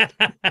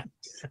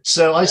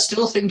 So I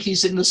still think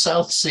he's in the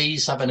South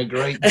Seas having a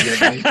great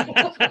journey.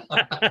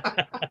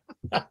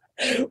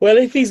 Well,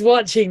 if he's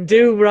watching,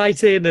 do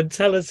write in and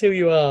tell us who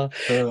you are.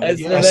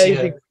 It's an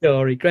amazing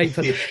story. Great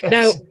fun. Yes.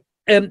 Now,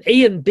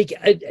 Ian,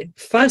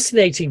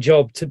 fascinating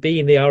job to be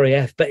in the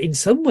RAF, but in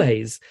some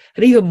ways,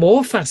 an even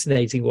more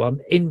fascinating one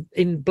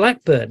in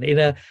Blackburn, in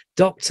a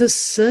doctor's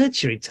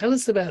surgery. Tell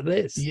us about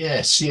this.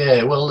 Yes,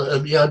 yeah.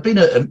 Well, I'd been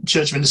a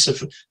church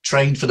minister,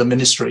 trained for the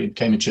ministry,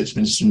 became a church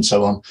minister and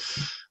so on.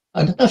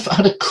 And I've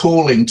had a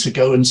calling to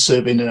go and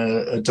serve in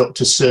a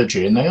doctor's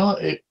surgery, and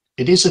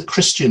it is a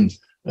Christian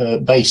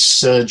based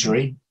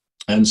surgery.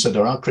 And so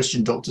there are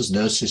Christian doctors,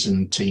 nurses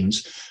and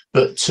teams.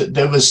 But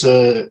there was,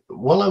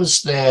 while I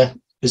was there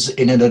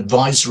in an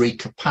advisory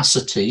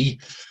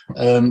capacity,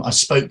 I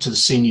spoke to the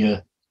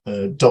senior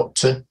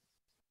doctor,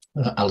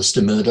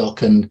 Alistair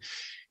Murdoch, and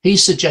he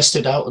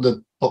suggested out of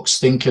the box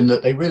thinking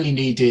that they really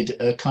needed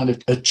a kind of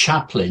a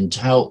chaplain to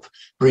help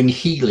bring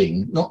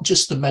healing, not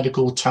just the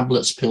medical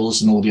tablets,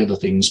 pills and all the other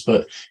things,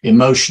 but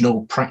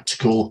emotional,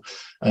 practical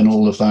and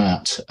all of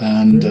that.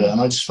 And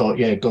I just thought,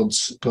 yeah,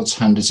 God's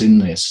hand is in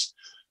this.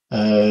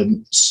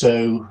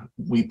 So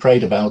we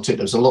prayed about it.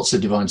 There was lots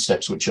of divine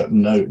steps, which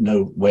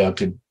no way I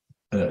could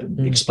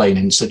explain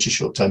in such a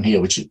short time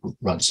here, which is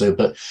right. So,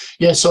 but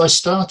yeah, so I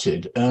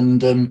started,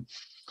 and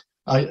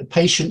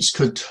patients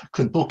could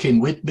book in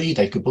with me.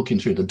 They could book in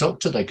through the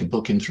doctor. They could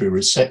book in through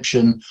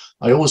reception.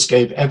 I always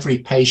gave every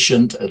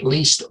patient at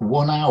least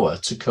 1 hour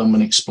to come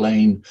and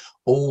explain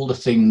all the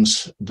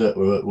things that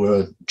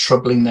were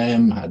troubling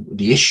them,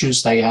 the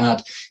issues they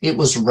had. It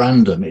was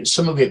random.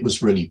 Some of it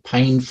was really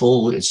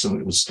painful. Some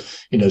of it was,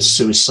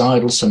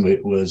 suicidal. Some of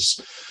it was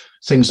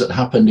things that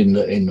happened in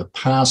the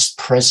past,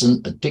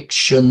 present,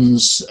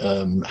 addictions,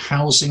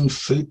 housing,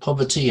 food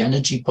poverty,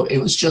 energy poverty.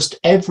 It was just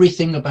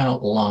everything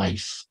about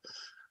life.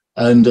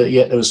 And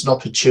yet there was an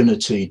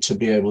opportunity to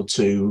be able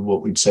to,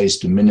 what we'd say is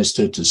to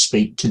minister, to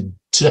speak,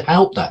 to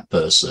help that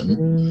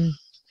person.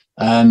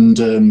 And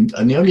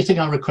the only thing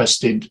I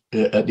requested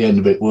at the end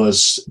of it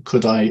was,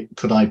 could I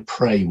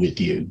pray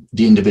with you,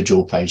 the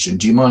individual patient?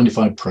 Do you mind if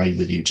I pray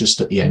with you just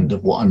at the end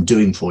of what I'm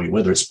doing for you,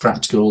 whether it's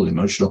practical,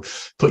 emotional,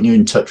 putting you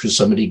in touch with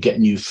somebody,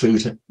 getting you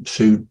food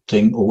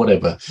thing or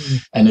whatever,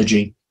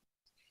 energy,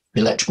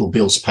 electrical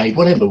bills paid,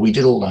 whatever. We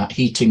did all that,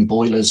 heating,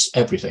 boilers,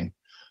 everything.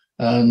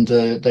 And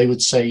they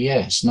would say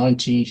yes.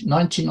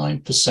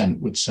 99%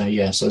 would say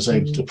yes. I was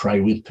able to pray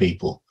with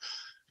people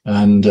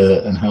and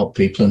help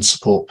people and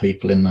support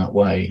people in that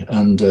way.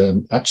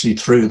 And actually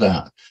through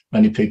that,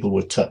 many people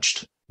were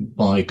touched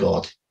by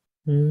God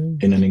in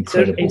an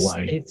incredible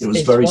way. It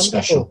was very wonderful.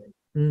 Special.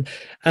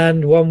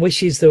 And one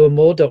wishes there were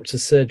more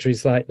doctors'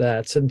 surgeries like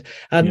that. And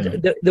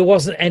there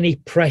wasn't any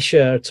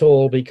pressure at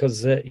all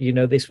because,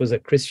 this was a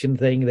Christian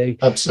thing.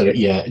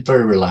 Absolutely, yeah,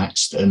 very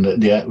relaxed. And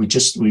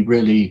we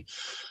really...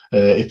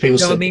 if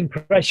people I mean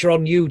pressure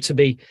on you to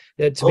be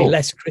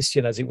less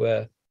Christian, as it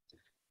were.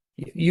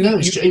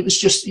 It was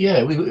just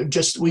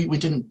we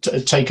didn't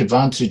take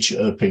advantage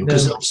of people,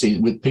 because obviously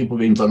with people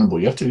being vulnerable,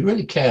 you have to be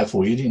really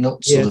careful. You're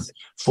not sort of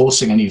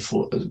forcing any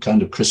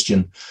kind of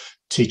Christian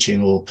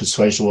teaching or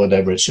persuasion or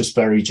whatever. It's just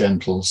very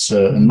gentle.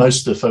 So, and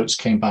most of the folks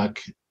came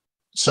back.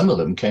 Some of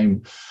them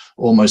came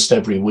almost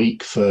every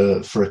week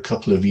for a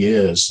couple of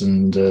years,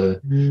 and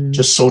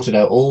just sorted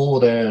out all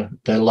their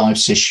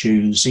life's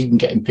issues, even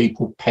getting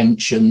people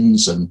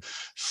pensions and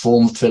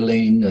form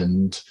filling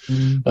and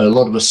a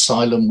lot of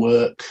asylum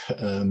work,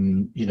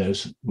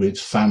 with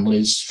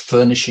families,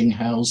 furnishing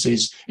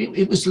houses.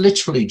 It was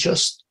literally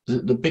just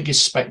the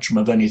biggest spectrum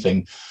of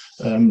anything.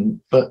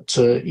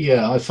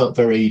 I felt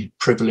very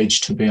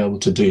privileged to be able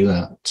to do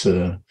that,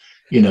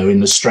 in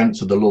the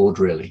strength of the Lord,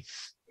 really.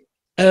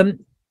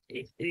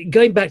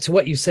 Going back to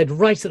what you said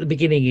right at the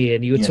beginning,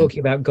 Ian, you were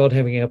talking about God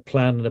having a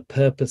plan and a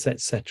purpose,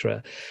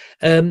 etc.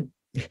 You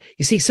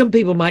see, some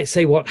people might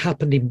say what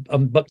happened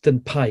on Buckden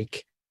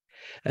Pike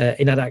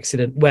in that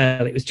accident,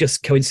 well, it was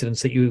just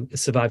coincidence that you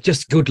survived,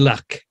 just good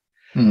luck.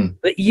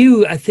 But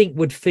you, I think,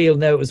 would feel,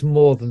 no, it was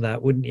more than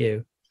that, wouldn't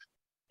you?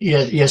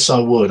 Yeah, yes, I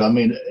would. I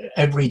mean,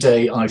 every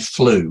day I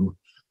flew,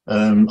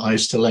 I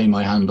used to lay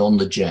my hand on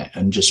the jet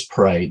and just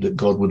pray that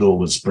God would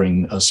always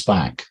bring us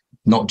back.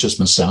 Not just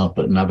myself,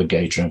 but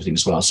navigator and everything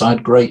as well. So I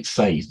had great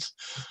faith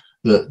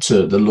that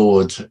the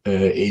Lord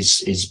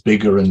is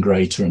bigger and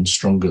greater and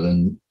stronger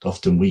than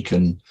often we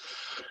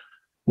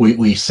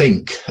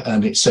think.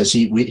 And it says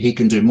he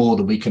can do more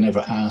than we can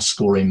ever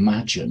ask or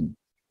imagine.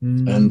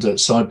 And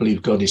so I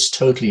believe God is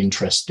totally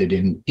interested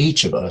in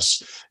each of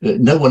us.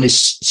 No one is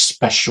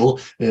special.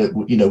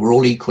 We're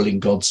all equal in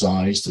God's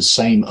eyes. The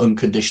same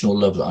unconditional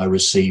love that I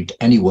received,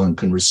 anyone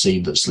can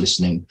receive that's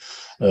listening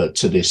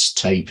to this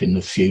tape in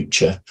the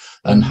future,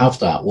 and have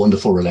that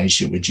wonderful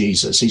relationship with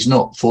Jesus. He's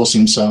not forcing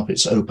himself.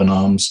 It's open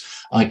arms.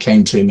 I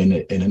came to him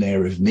in an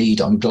area of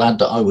need. I'm glad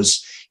that I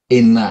was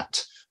in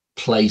that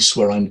place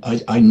where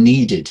I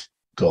needed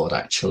God,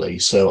 actually.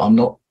 So I'm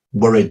not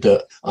worried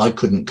that I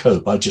couldn't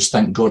cope. I just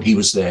thank God he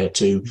was there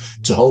to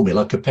hold me,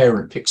 like a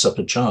parent picks up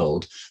a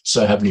child.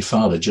 So Heavenly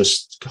Father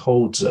just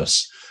holds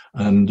us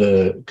and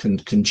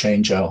can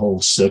change our whole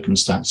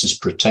circumstances,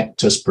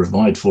 protect us,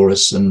 provide for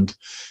us, and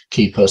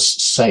keep us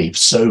safe.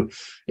 So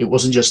it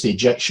wasn't just the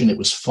ejection, it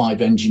was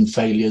 5 engine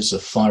failures, a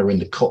fire in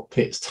the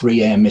cockpit,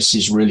 3 air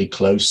misses really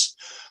close,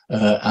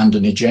 and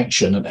an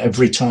ejection. And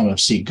every time I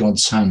see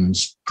God's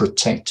hands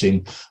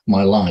protecting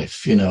my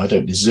life, I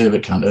don't deserve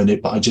it, can't earn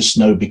it, but I just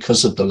know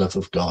because of the love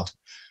of God,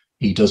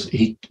 he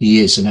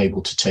is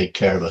able to take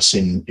care of us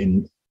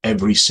in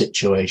every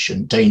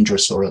situation,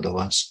 dangerous or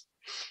otherwise.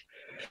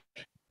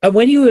 And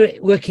when you were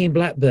working in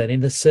Blackburn in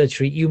the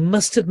surgery, you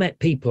must have met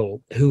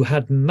people who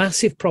had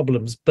massive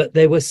problems, but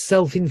they were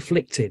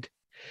self-inflicted.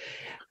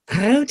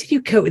 How did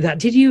you cope with that?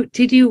 Did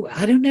you,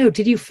 I don't know,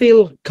 did you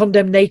feel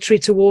condemnatory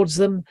towards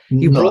them?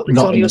 You brought this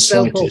on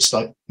yourself?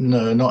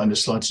 No, not in the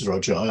slightest,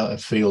 Roger. I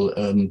feel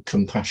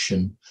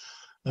compassion,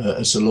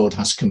 as the Lord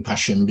has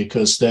compassion,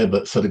 because there,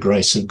 but for the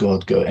grace of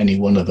God, go any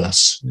one of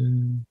us.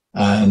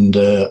 And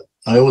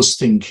I always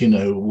think,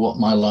 what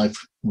my life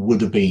would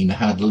have been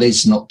had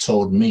Liz not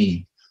told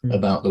me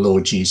about the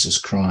Lord Jesus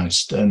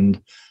Christ. And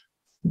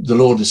the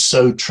Lord has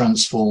so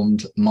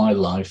transformed my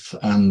life,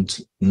 and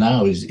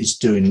now is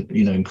doing,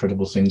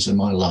 incredible things in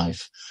my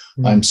life.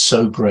 I'm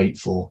so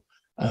grateful,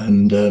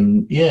 and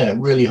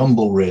really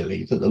humble,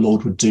 really, that the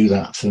Lord would do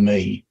that for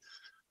me.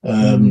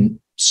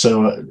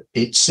 So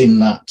it's in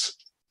that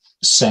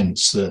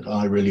sense that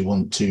I really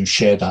want to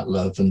share that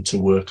love and to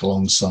work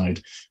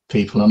alongside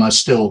people, and I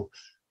still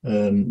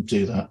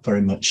do that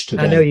very much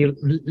today. I know you're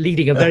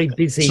leading a very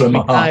busy so my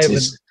heart retirement.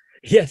 is.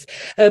 Yes.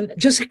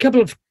 Just a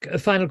couple of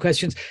final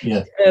questions.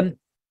 Yeah.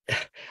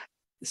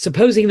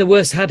 Supposing the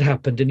worst had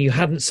happened and you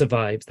hadn't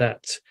survived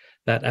that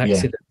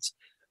accident,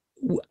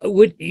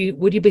 would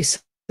you be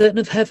certain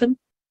of heaven?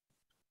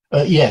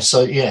 Yes.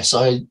 I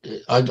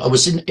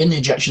was in the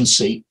ejection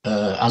seat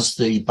as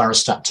the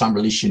barostat time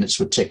release units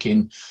were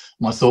ticking.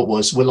 My thought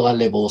was, will I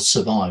live or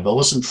survive? I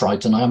wasn't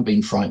frightened. I haven't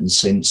been frightened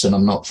since, and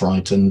I'm not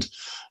frightened.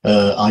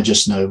 I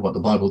just know what the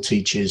Bible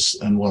teaches,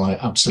 and what I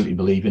absolutely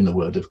believe in the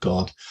Word of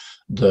God,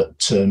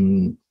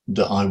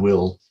 that I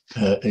will,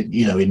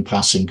 in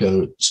passing,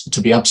 go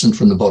to be absent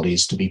from the body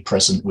is to be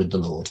present with the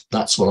Lord.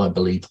 That's what I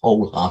believe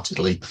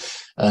wholeheartedly,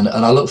 and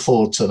I look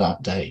forward to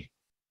that day.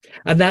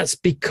 And that's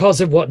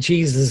because of what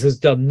Jesus has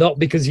done, not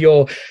because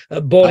you're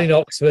born in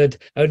Oxford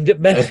and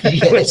went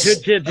to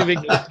Church of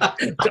England.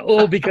 It's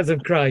all because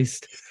of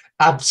Christ.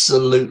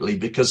 Absolutely,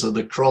 because of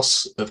the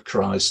cross of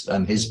Christ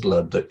and his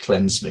blood that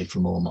cleansed me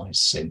from all my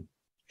sin.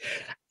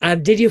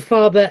 And did your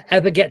father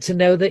ever get to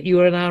know that you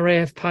were an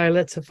RAF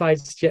pilot, a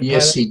fighter jet pilot?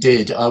 Yes, he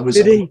did. I was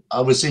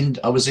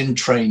in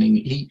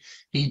training.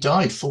 He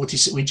died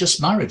 46. We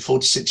just married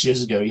 46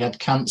 years ago. He had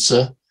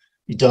cancer.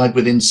 He died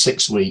within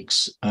 6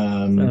 weeks.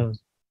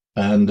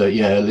 And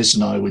Liz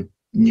and I were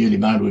newly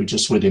married. We were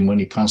just with him when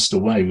he passed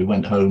away. We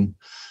went home.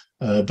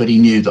 But he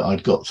knew that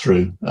I'd got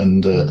through,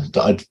 and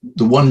that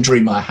the one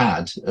dream I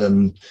had,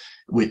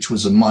 which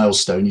was a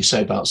milestone. You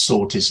say about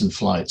sorties and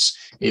flights.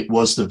 It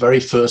was the very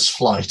first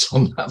flight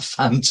on that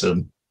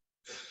Phantom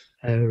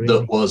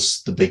that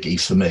was the biggie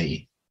for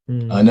me.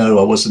 I know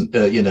I wasn't,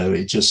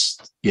 it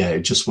just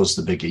was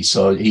the biggie.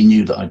 So he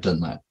knew that I'd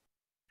done that.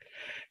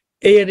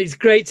 Ian, it's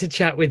great to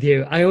chat with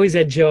you. I always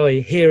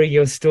enjoy hearing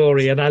your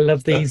story, and I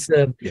love these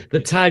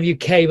the time you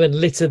came and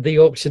littered the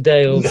Yorkshire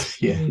Dales.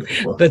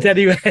 But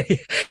anyway,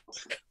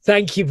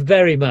 thank you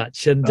very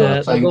much, and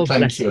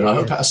thank you. And I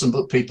hope it hasn't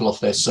put people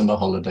off their summer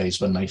holidays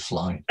when they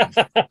fly.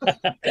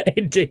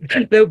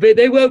 Indeed,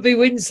 they won't be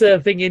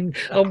windsurfing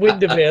on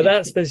Windermere,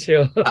 that's for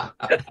sure.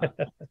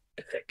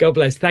 God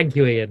bless. Thank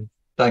you, Ian.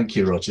 Thank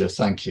you, Roger.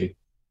 Thank you.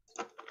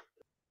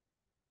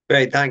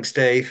 Great, thanks,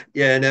 Dave.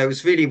 Yeah, no, it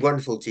was really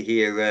wonderful to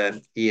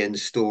hear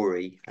Ian's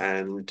story,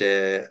 and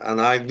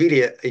I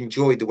really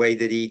enjoyed the way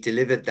that he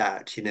delivered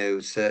that.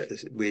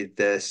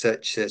 With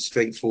such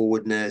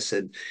straightforwardness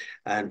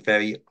and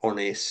very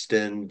honest,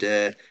 and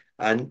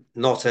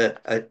not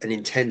an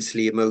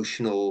intensely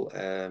emotional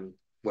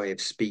way of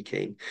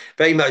speaking.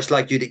 Very much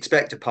like you'd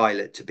expect a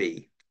pilot to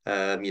be.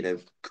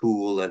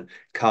 Cool and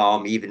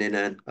calm, even in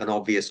an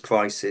obvious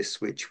crisis,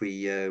 which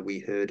we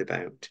heard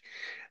about.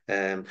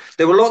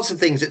 There were lots of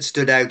things that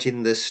stood out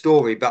in the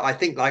story, but I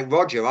think, like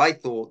Roger, I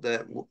thought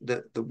that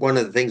one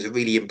of the things that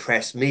really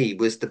impressed me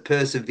was the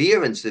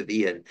perseverance of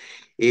Ian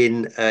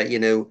in,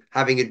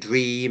 having a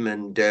dream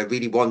and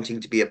really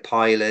wanting to be a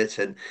pilot,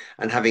 and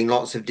having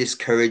lots of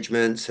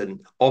discouragements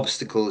and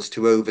obstacles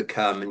to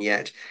overcome, and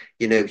yet,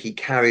 he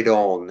carried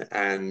on,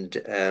 and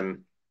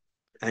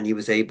he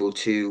was able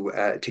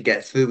to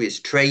get through his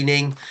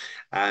training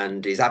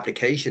and his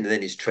application, and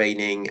then his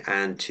training,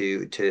 and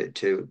to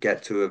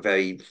get through a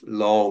very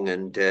long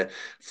and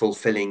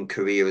fulfilling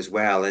career as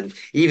well. And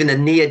even a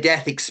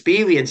near-death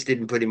experience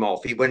didn't put him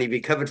off. When he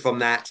recovered from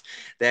that,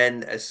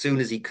 then as soon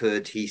as he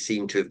could, he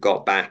seemed to have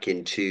got back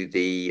into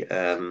the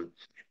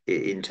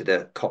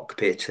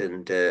cockpit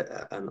and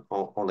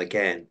on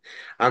again.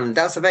 And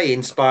that's a very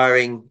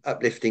inspiring,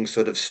 uplifting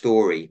sort of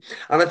story.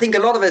 And I think a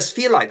lot of us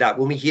feel like that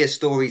when we hear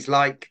stories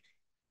like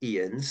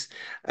Ian's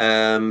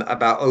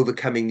about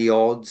overcoming the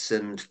odds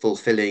and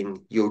fulfilling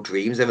your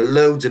dreams. There are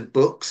loads of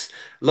books,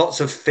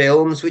 lots of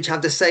films which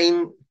have the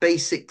same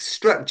basic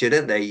structure,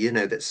 don't they?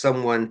 That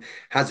someone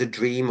has a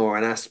dream or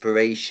an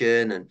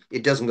aspiration and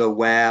it doesn't go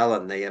well,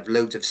 and they have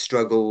loads of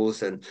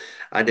struggles, and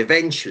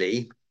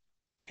eventually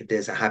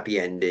there's a happy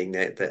ending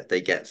that they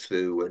get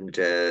through, and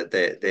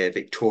they're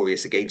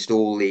victorious against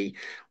all the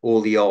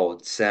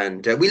odds.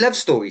 And we love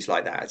stories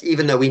like that,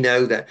 even though we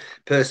know that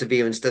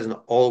perseverance doesn't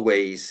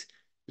always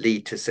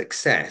lead to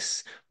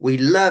success. We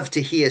love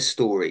to hear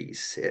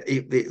stories.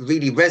 It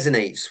really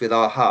resonates with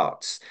our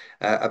hearts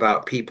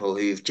about people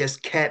who've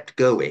just kept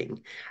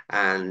going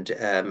and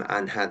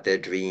had their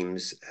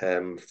dreams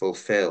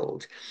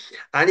fulfilled.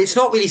 And it's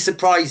not really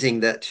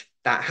surprising that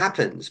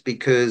happens,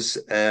 because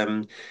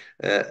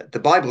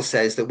the Bible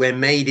says that we're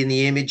made in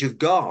the image of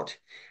God,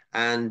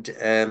 and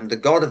the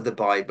God of the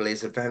Bible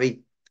is a very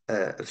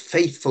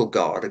faithful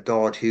God, a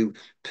God who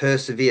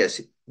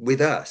perseveres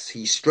with us.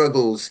 He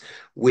struggles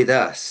with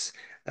us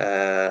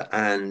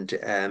and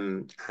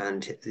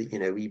you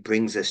know, he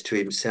brings us to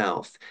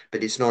himself.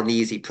 But it's not an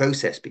easy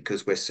process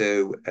because we're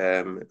so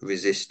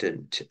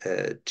resistant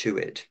to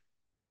it.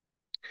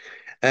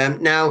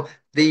 Now,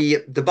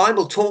 the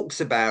Bible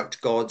talks about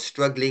God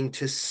struggling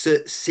to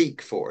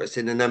seek for us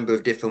in a number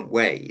of different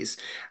ways.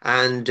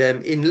 And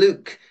in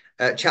Luke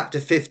chapter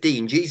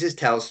 15, Jesus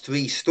tells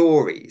three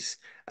stories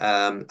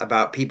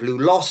about people who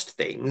lost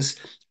things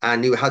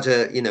and who had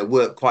to, you know,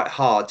 work quite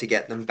hard to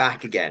get them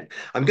back again.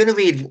 I'm going to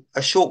read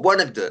a short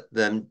one of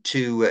them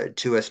to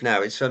us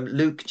now. It's from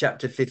Luke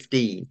chapter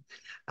 15,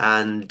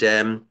 and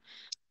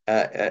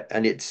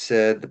it's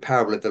the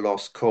parable of the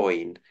lost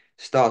coin,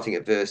 starting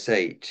at verse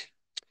 8.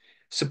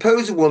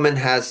 Suppose a woman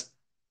has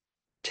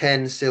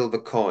 10 silver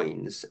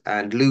coins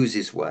and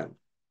loses one.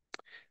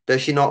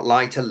 Does she not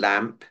light a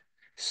lamp,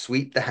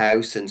 sweep the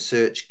house, and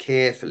search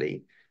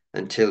carefully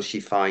until she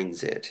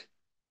finds it?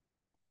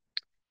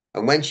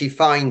 And when she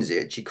finds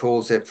it, she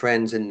calls her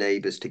friends and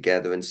neighbors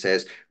together and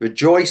says,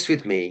 "Rejoice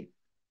with me,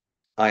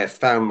 I have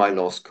found my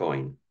lost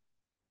coin."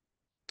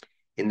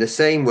 In the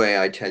same way,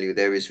 I tell you,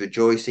 there is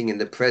rejoicing in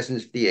the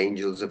presence of the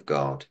angels of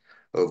God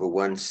over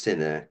one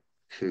sinner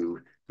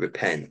who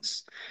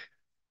repents.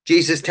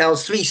 Jesus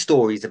tells three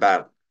stories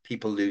about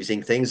people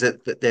losing things.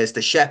 That there's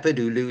the shepherd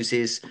who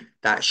loses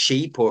that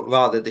sheep, or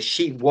rather the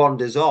sheep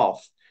wanders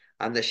off,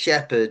 and the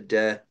shepherd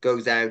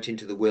goes out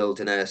into the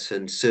wilderness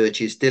and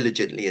searches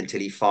diligently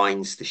until he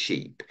finds the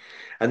sheep.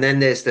 And then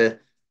there's the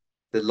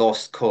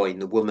lost coin,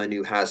 the woman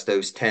who has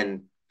those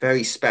 10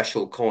 very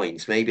special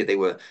coins. Maybe they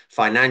were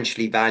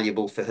financially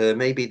valuable for her,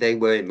 maybe they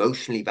were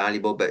emotionally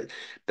valuable,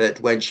 but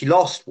when she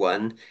lost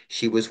one,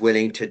 she was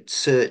willing to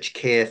search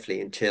carefully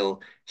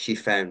until she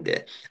found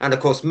it. And of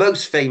course,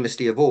 most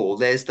famously of all,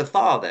 there's the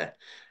father,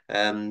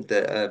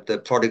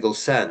 the prodigal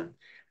son.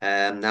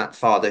 That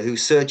father who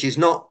searches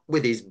not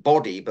with his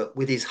body but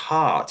with his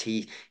heart.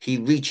 He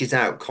reaches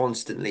out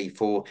constantly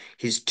for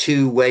his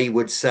two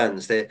wayward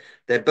sons. They're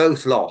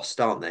both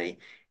lost, aren't they?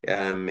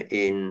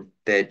 In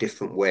their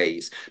different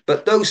ways.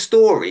 But those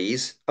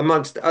stories,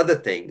 amongst other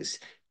things,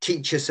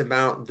 teach us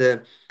about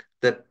the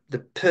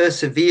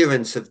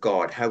perseverance of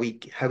God, how he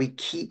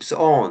keeps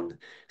on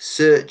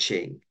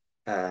searching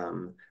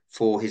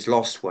for his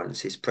lost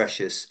ones, his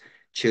precious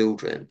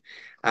children.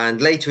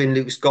 And later in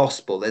Luke's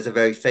gospel, there's a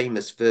very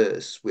famous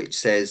verse which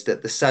says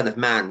that the Son of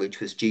Man, which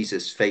was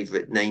Jesus'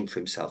 favorite name for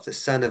himself, the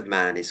Son of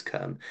Man is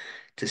come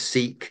to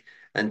seek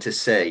and to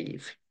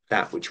save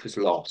that which was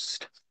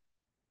lost.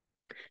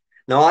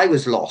 Now, I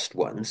was lost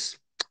once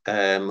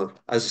as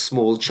a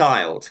small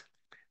child,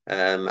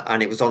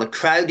 and it was on a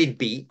crowded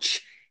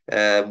beach,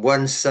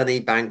 one sunny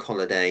bank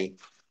holiday,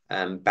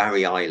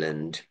 Barry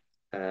Island.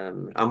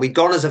 And we'd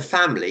gone as a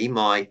family,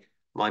 my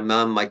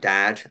mum, my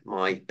dad,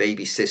 my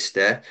baby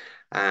sister,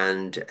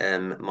 and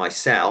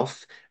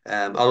myself,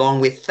 along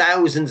with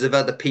thousands of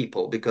other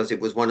people, because it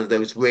was one of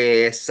those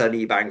rare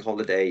sunny bank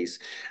holidays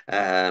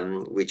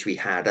which we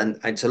had. And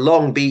it's a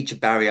long beach,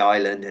 Barry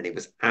Island, and it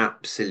was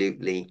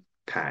absolutely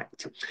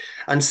packed.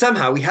 And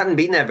somehow we hadn't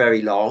been there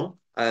very long.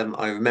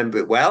 I remember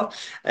it well.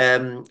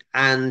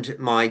 And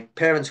my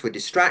parents were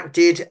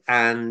distracted,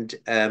 and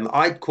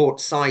I'd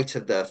caught sight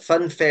of the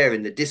fun fair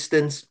in the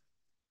distance,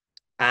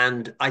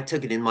 and I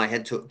took it in my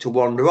head to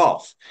wander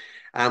off.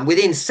 And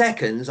within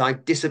seconds, I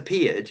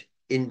disappeared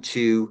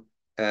into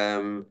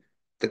the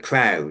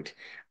crowd,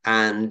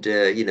 and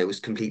you know, was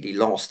completely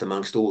lost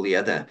amongst all the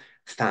other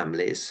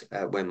families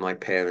when my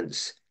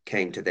parents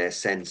came to their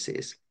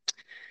senses.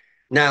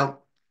 Now,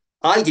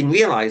 I didn't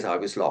realize I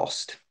was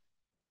lost.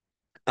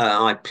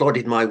 I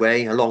plodded my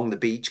way along the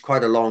beach,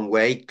 quite a long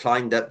way,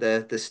 climbed up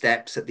the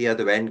steps at the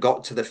other end,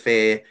 got to the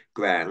fair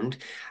ground,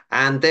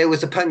 and there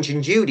was a Punch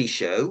and Judy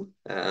show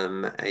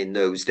in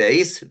those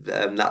days.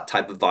 That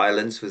type of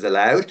violence was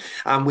allowed,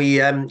 and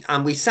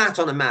we sat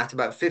on a mat,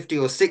 about 50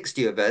 or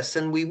 60 of us,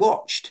 and we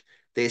watched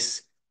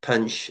this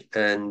Punch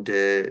and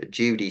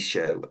Judy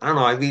show, and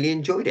I really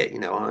enjoyed it. You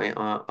know,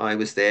 I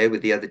was there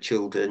with the other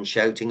children,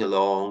 shouting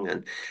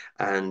along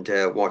and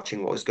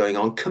watching what was going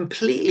on,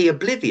 completely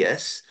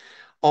oblivious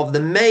of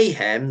the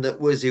mayhem that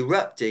was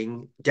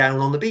erupting down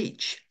on the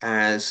beach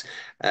as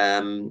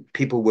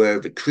people were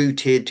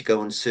recruited to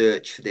go and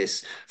search for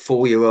this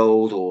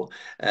 4-year-old or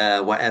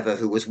whatever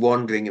who was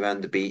wandering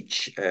around the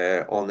beach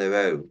on their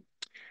own.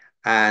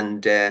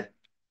 And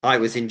I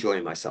was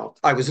enjoying myself.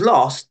 I was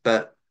lost,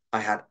 but I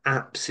had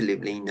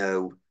absolutely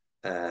no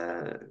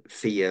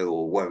fear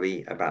or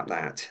worry about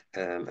that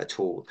at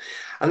all.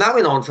 And that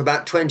went on for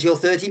about 20 or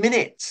 30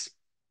 minutes.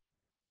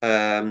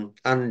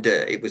 And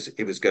it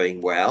was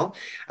going well,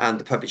 and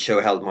the puppet show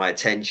held my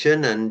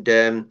attention,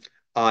 and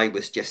I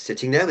was just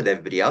sitting there with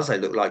everybody else. I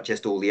looked like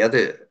just all the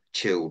other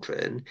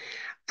children,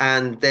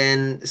 and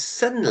then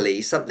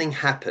suddenly something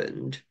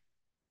happened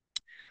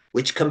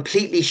which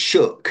completely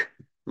shook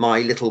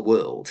my little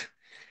world,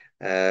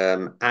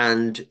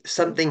 and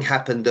something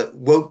happened that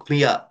woke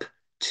me up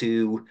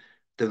to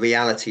the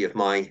reality of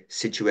my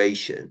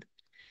situation.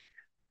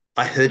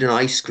 I heard an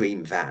ice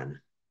cream van.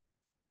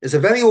 It's a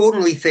very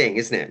ordinary thing,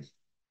 isn't it?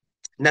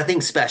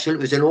 Nothing special. It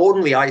was an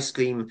ordinary ice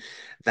cream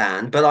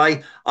van, but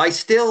I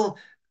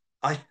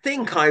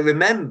think I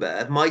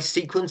remember my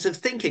sequence of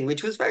thinking,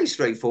 which was very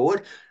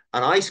straightforward.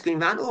 An ice cream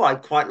van. Oh,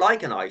 I'd quite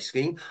like an ice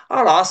cream.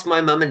 I'll ask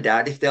my mum and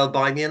dad if they'll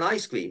buy me an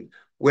ice cream.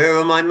 Where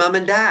are my mum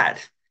and dad?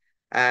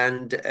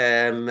 And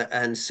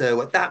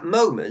so at that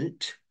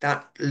moment,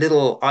 that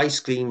little ice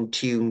cream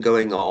tune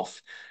going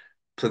off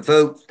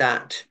provoked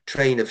that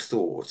train of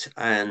thought,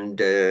 and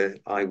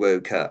I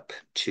woke up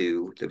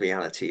to the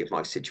reality of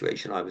my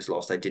situation. I was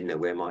lost. I didn't know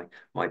where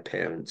my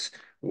parents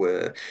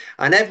were,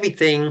 and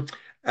everything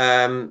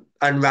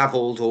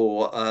unraveled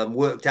or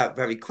worked out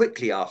very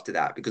quickly after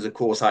that, because of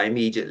course I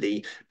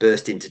immediately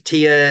burst into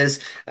tears.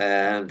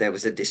 There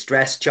was a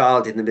distressed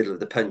child in the middle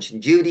of the Punch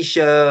and Judy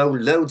show.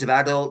 Loads of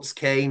adults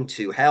came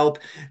to help.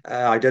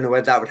 I don't know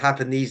whether that would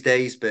happen these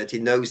days, but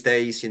in those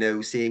days, you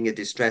know, seeing a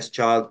distressed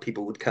child,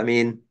 people would come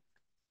in.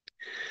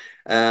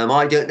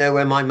 I don't know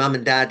where my mum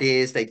and dad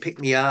is. They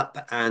picked me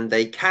up and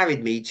they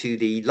carried me to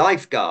the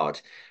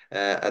lifeguard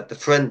at the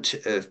front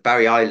of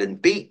Barry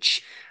Island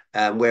Beach,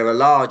 where a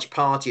large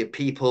party of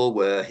people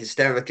were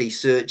hysterically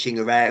searching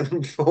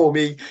around for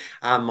me,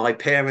 and my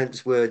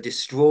parents were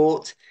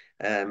distraught.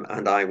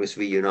 And I was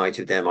reunited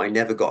with them. I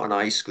never got an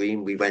ice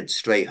cream. We went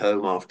straight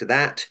home after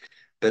that,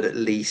 but at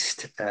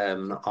least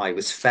I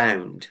was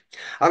found.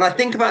 And I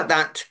think about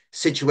that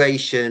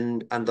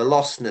situation and the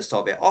lostness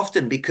of it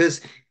often,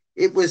 because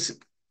it was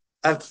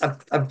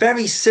a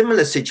very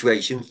similar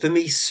situation for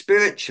me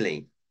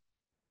spiritually.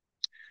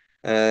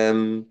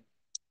 And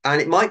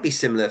it might be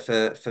similar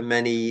for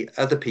many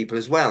other people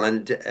as well.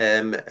 And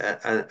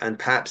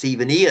perhaps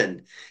even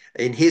Ian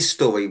in his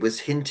story was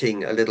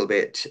hinting a little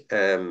bit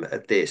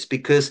at this,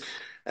 because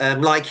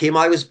like him,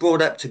 I was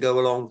brought up to go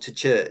along to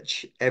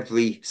church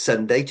every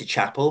Sunday, to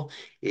chapel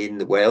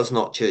in Wales,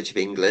 not Church of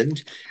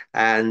England,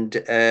 and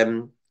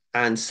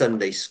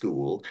Sunday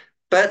school.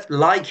 But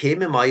like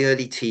him in my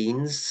early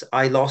teens,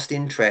 I lost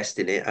interest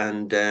in it,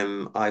 and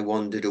I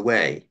wandered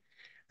away.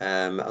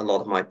 A lot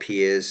of my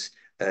peers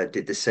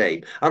did the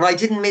same. And I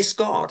didn't miss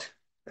God.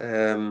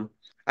 Um,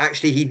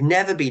 Actually, he'd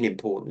never been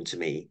important to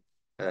me.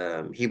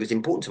 He was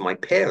important to my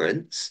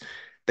parents,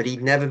 but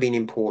he'd never been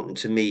important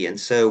to me. And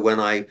so when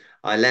I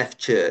left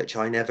church,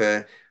 I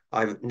never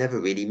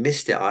really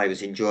missed it. I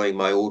was enjoying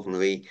my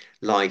ordinary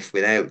life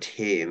without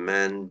him,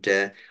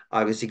 and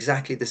I was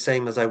exactly the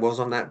same as I was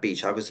on that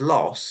beach. I was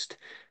lost,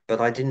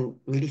 but I didn't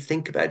really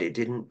think about it. It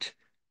didn't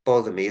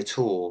bother me at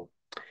all.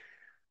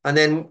 And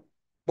then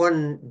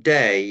one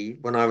day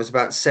when I was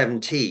about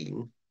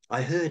 17,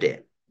 I heard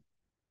it.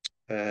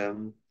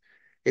 Um,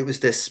 it was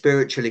the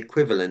spiritual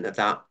equivalent of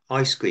that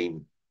ice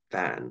cream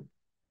van,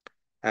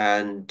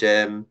 and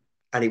um,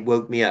 and it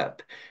woke me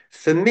up.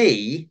 For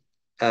me,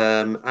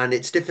 and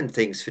it's different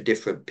things for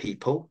different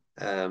people.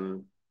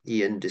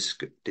 Ian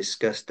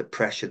discussed the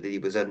pressure that he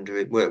was under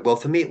at work. Well,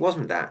 for me, it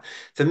wasn't that.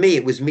 For me,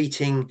 it was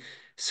meeting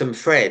some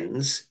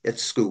friends at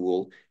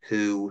school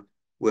who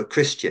were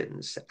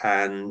Christians,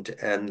 and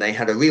they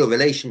had a real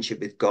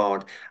relationship with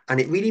God, and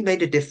it really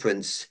made a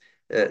difference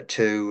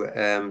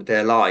to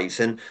their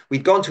lives. And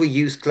we'd gone to a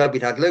youth club,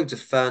 we'd had loads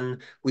of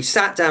fun. We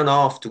sat down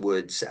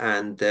afterwards,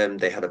 and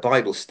they had a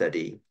Bible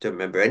study. Don't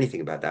remember anything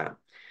about that.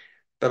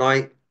 But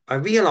I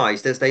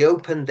realized as they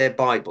opened their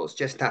Bibles,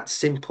 just that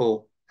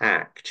simple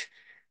act,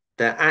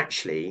 that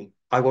actually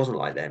I wasn't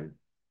like them,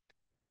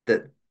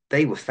 that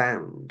they were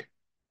found.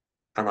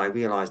 And I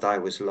realized I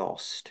was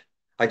lost.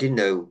 I didn't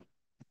know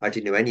I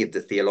didn't know any of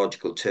the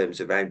theological terms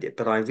around it,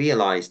 but I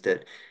realized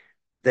that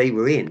they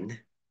were in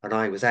and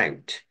I was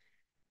out.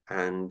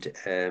 And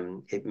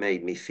it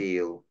made me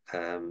feel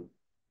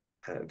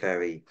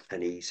very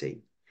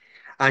uneasy.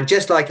 And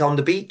just like on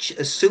the beach,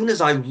 as soon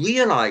as I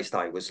realized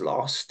I was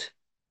lost,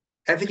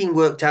 everything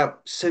worked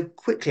out so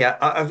quickly.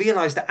 I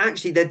realized that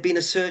actually there'd been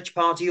a search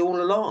party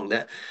all along,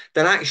 that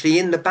actually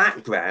in the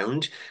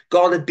background,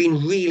 God had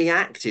been really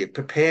active,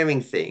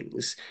 preparing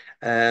things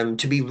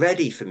to be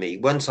ready for me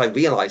once I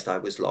realized I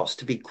was lost,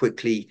 to be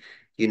quickly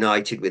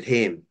united with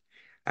him.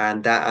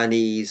 And that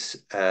unease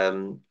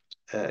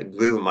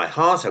grew in my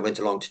heart. I went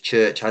along to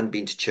church. I hadn't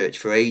been to church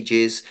for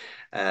ages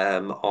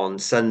on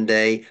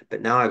Sunday,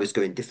 but now I was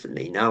going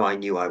differently. Now I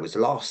knew I was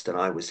lost and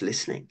I was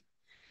listening.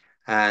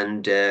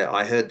 And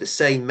I heard the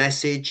same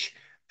message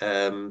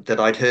that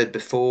I'd heard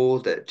before,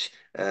 that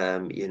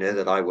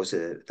that I was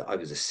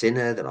a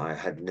sinner, that I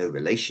had no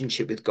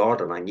relationship with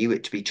God, and I knew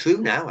it to be true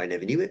now. I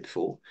never knew it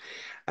before,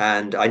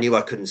 and I knew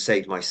I couldn't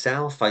save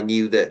myself. I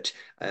knew that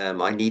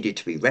I needed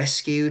to be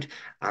rescued,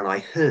 and I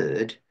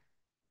heard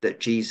that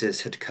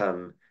Jesus had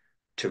come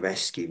to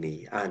rescue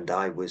me, and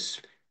I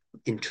was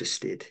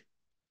interested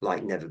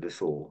like never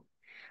before.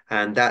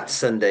 And that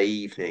Sunday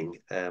evening,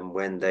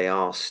 when they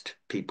asked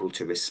people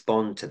to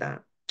respond to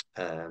that,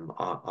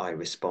 I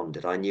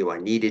responded. I knew I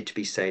needed to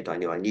be saved. I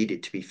knew I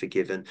needed to be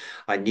forgiven.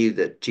 I knew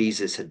that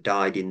Jesus had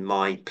died in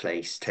my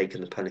place,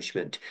 taken the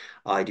punishment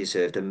I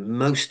deserved. And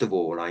most of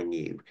all, I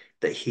knew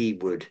that he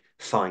would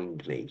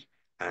find me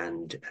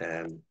and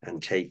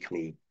take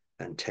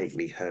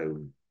me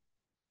home.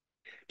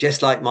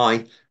 Just like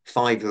my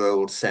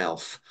 5-year-old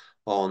self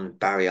on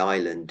Barry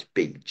Island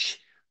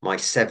beach, my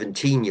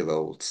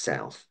 17-year-old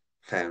self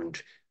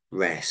found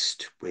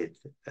rest with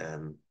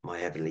my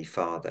Heavenly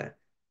Father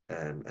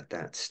at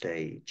that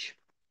stage.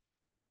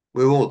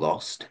 We're all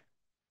lost.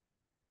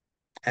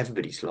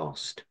 Everybody's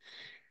lost.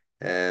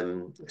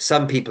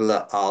 Some people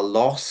are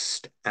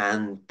lost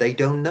and they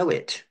don't know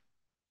it.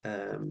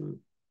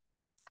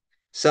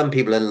 Some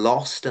people are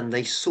lost and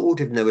they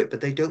sort of know it,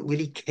 but they don't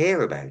really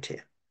care about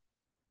it.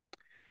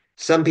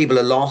 Some people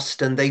are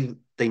lost and they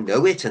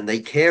know it and they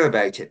care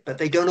about it, but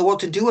they don't know what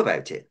to do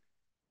about it.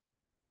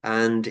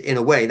 And in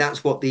a way,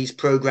 that's what these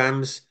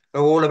programs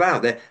are all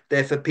about.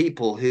 They're for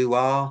people who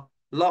are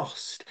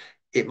lost.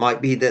 It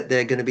might be that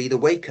they're going to be the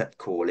wake-up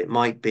call. It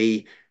might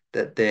be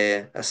that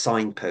they're a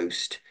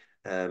signpost,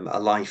 a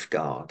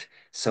lifeguard,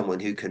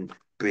 someone who can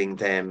bring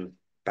them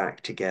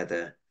back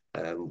together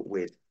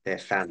with their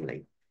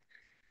family.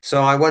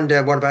 So I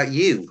wonder, what about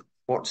you?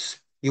 What's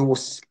your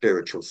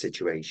spiritual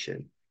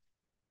situation?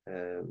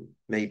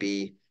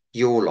 Maybe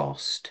you're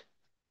lost.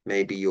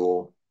 Maybe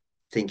you're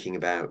thinking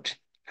about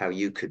how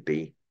you could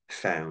be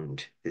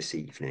found this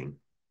evening.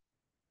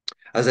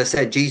 As I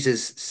said,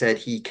 Jesus said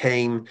he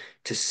came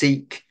to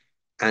seek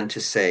and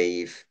to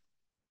save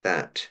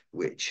that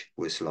which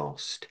was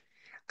lost.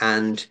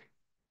 And,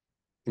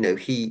 you know,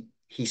 he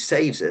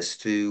saves us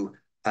through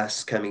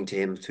us coming to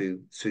him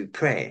through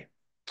prayer.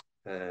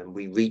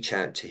 We reach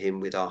out to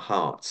him with our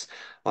hearts.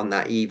 On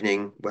that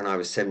evening when I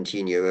was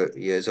 17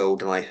 years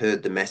old and I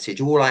heard the message,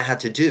 all I had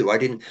to do, I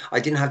didn't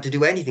have to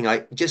do anything.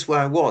 I just where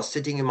I was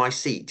sitting in my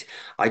seat,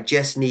 I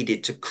just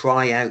needed to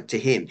cry out to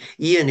him.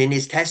 Ian, in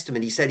his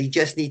testimony, he said he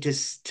just needed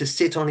to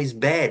sit on his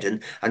bed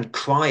and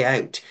cry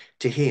out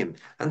to him.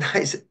 And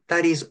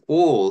that is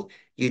all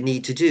you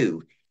need to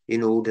do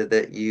in order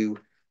that you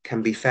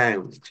can be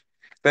found.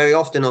 Very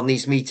often on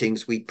these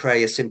meetings, we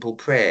pray a simple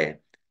prayer.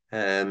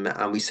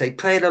 And we say,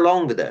 pray it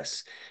along with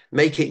us.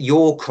 Make it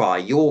your cry,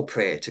 your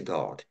prayer to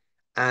God.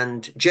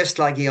 And just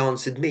like he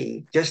answered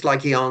me, just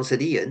like he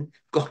answered Ian,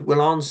 God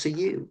will answer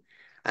you.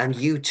 And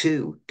you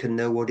too can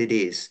know what it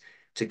is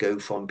to go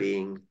from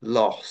being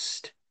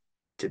lost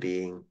to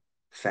being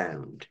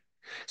found.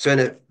 So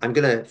I'm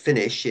going to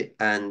finish it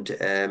and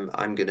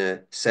I'm going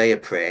to say a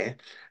prayer.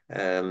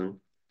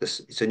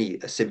 It's only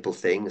a simple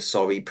thing, a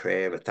sorry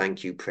prayer, a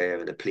thank you prayer,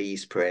 and a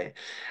please prayer.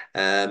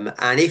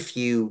 And if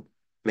you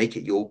make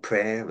it your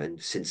prayer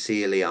and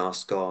sincerely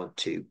ask God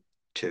to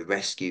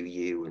rescue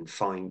you and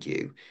find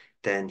you,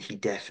 then he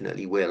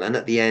definitely will. And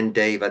at the end,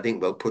 Dave, I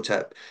think we'll put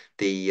up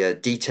the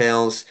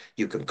details.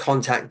 You can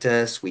contact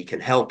us. We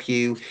can help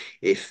you.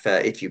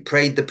 If you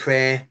prayed the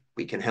prayer,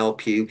 we can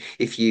help you.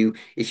 If you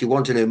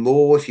want to know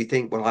more, if you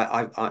think, well,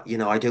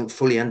 I don't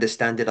fully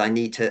understand it, I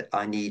need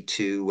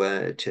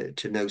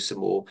to know some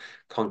more,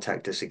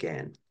 contact us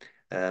again.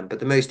 But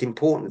the most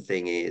important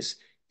thing is,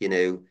 do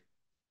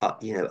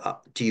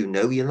you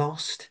know you're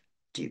lost?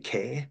 Do you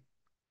care?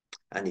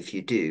 And if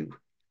you do,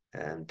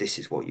 this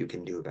is what you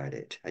can do about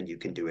it, and you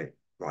can do it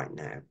right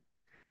now.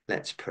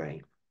 Let's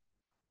pray.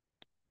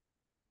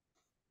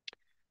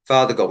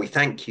 Father God, we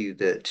thank you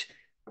that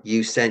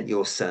you sent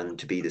your Son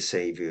to be the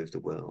Saviour of the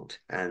world,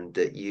 and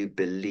that you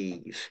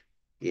believe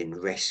in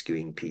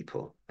rescuing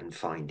people and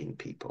finding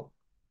people.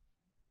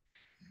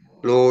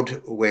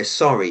 Lord, we're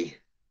sorry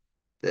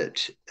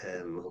that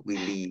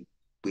we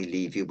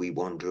leave you, we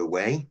wander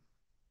away,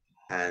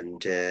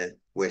 and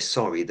we're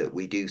sorry that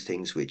we do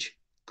things which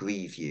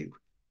grieve you.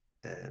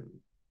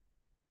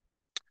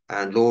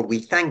 And Lord, we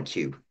thank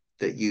you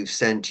that you've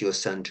sent your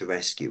Son to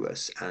rescue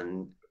us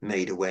and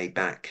made a way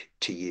back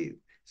to you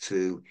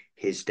through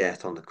his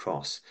death on the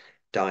cross,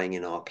 dying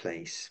in our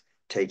place,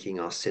 taking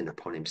our sin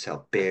upon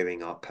himself,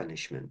 bearing our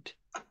punishment.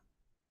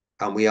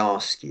 And we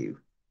ask you,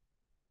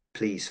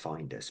 please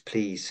find us,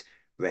 please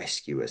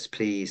rescue us,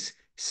 please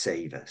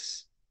save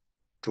us.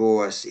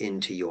 Draw us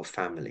into your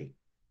family,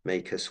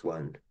 make us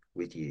one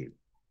with you.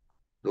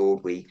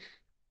 Lord, we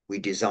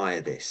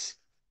desire this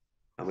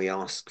and we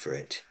ask for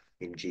it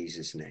in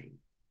Jesus' name.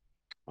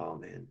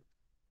 Amen.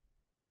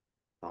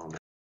 Amen.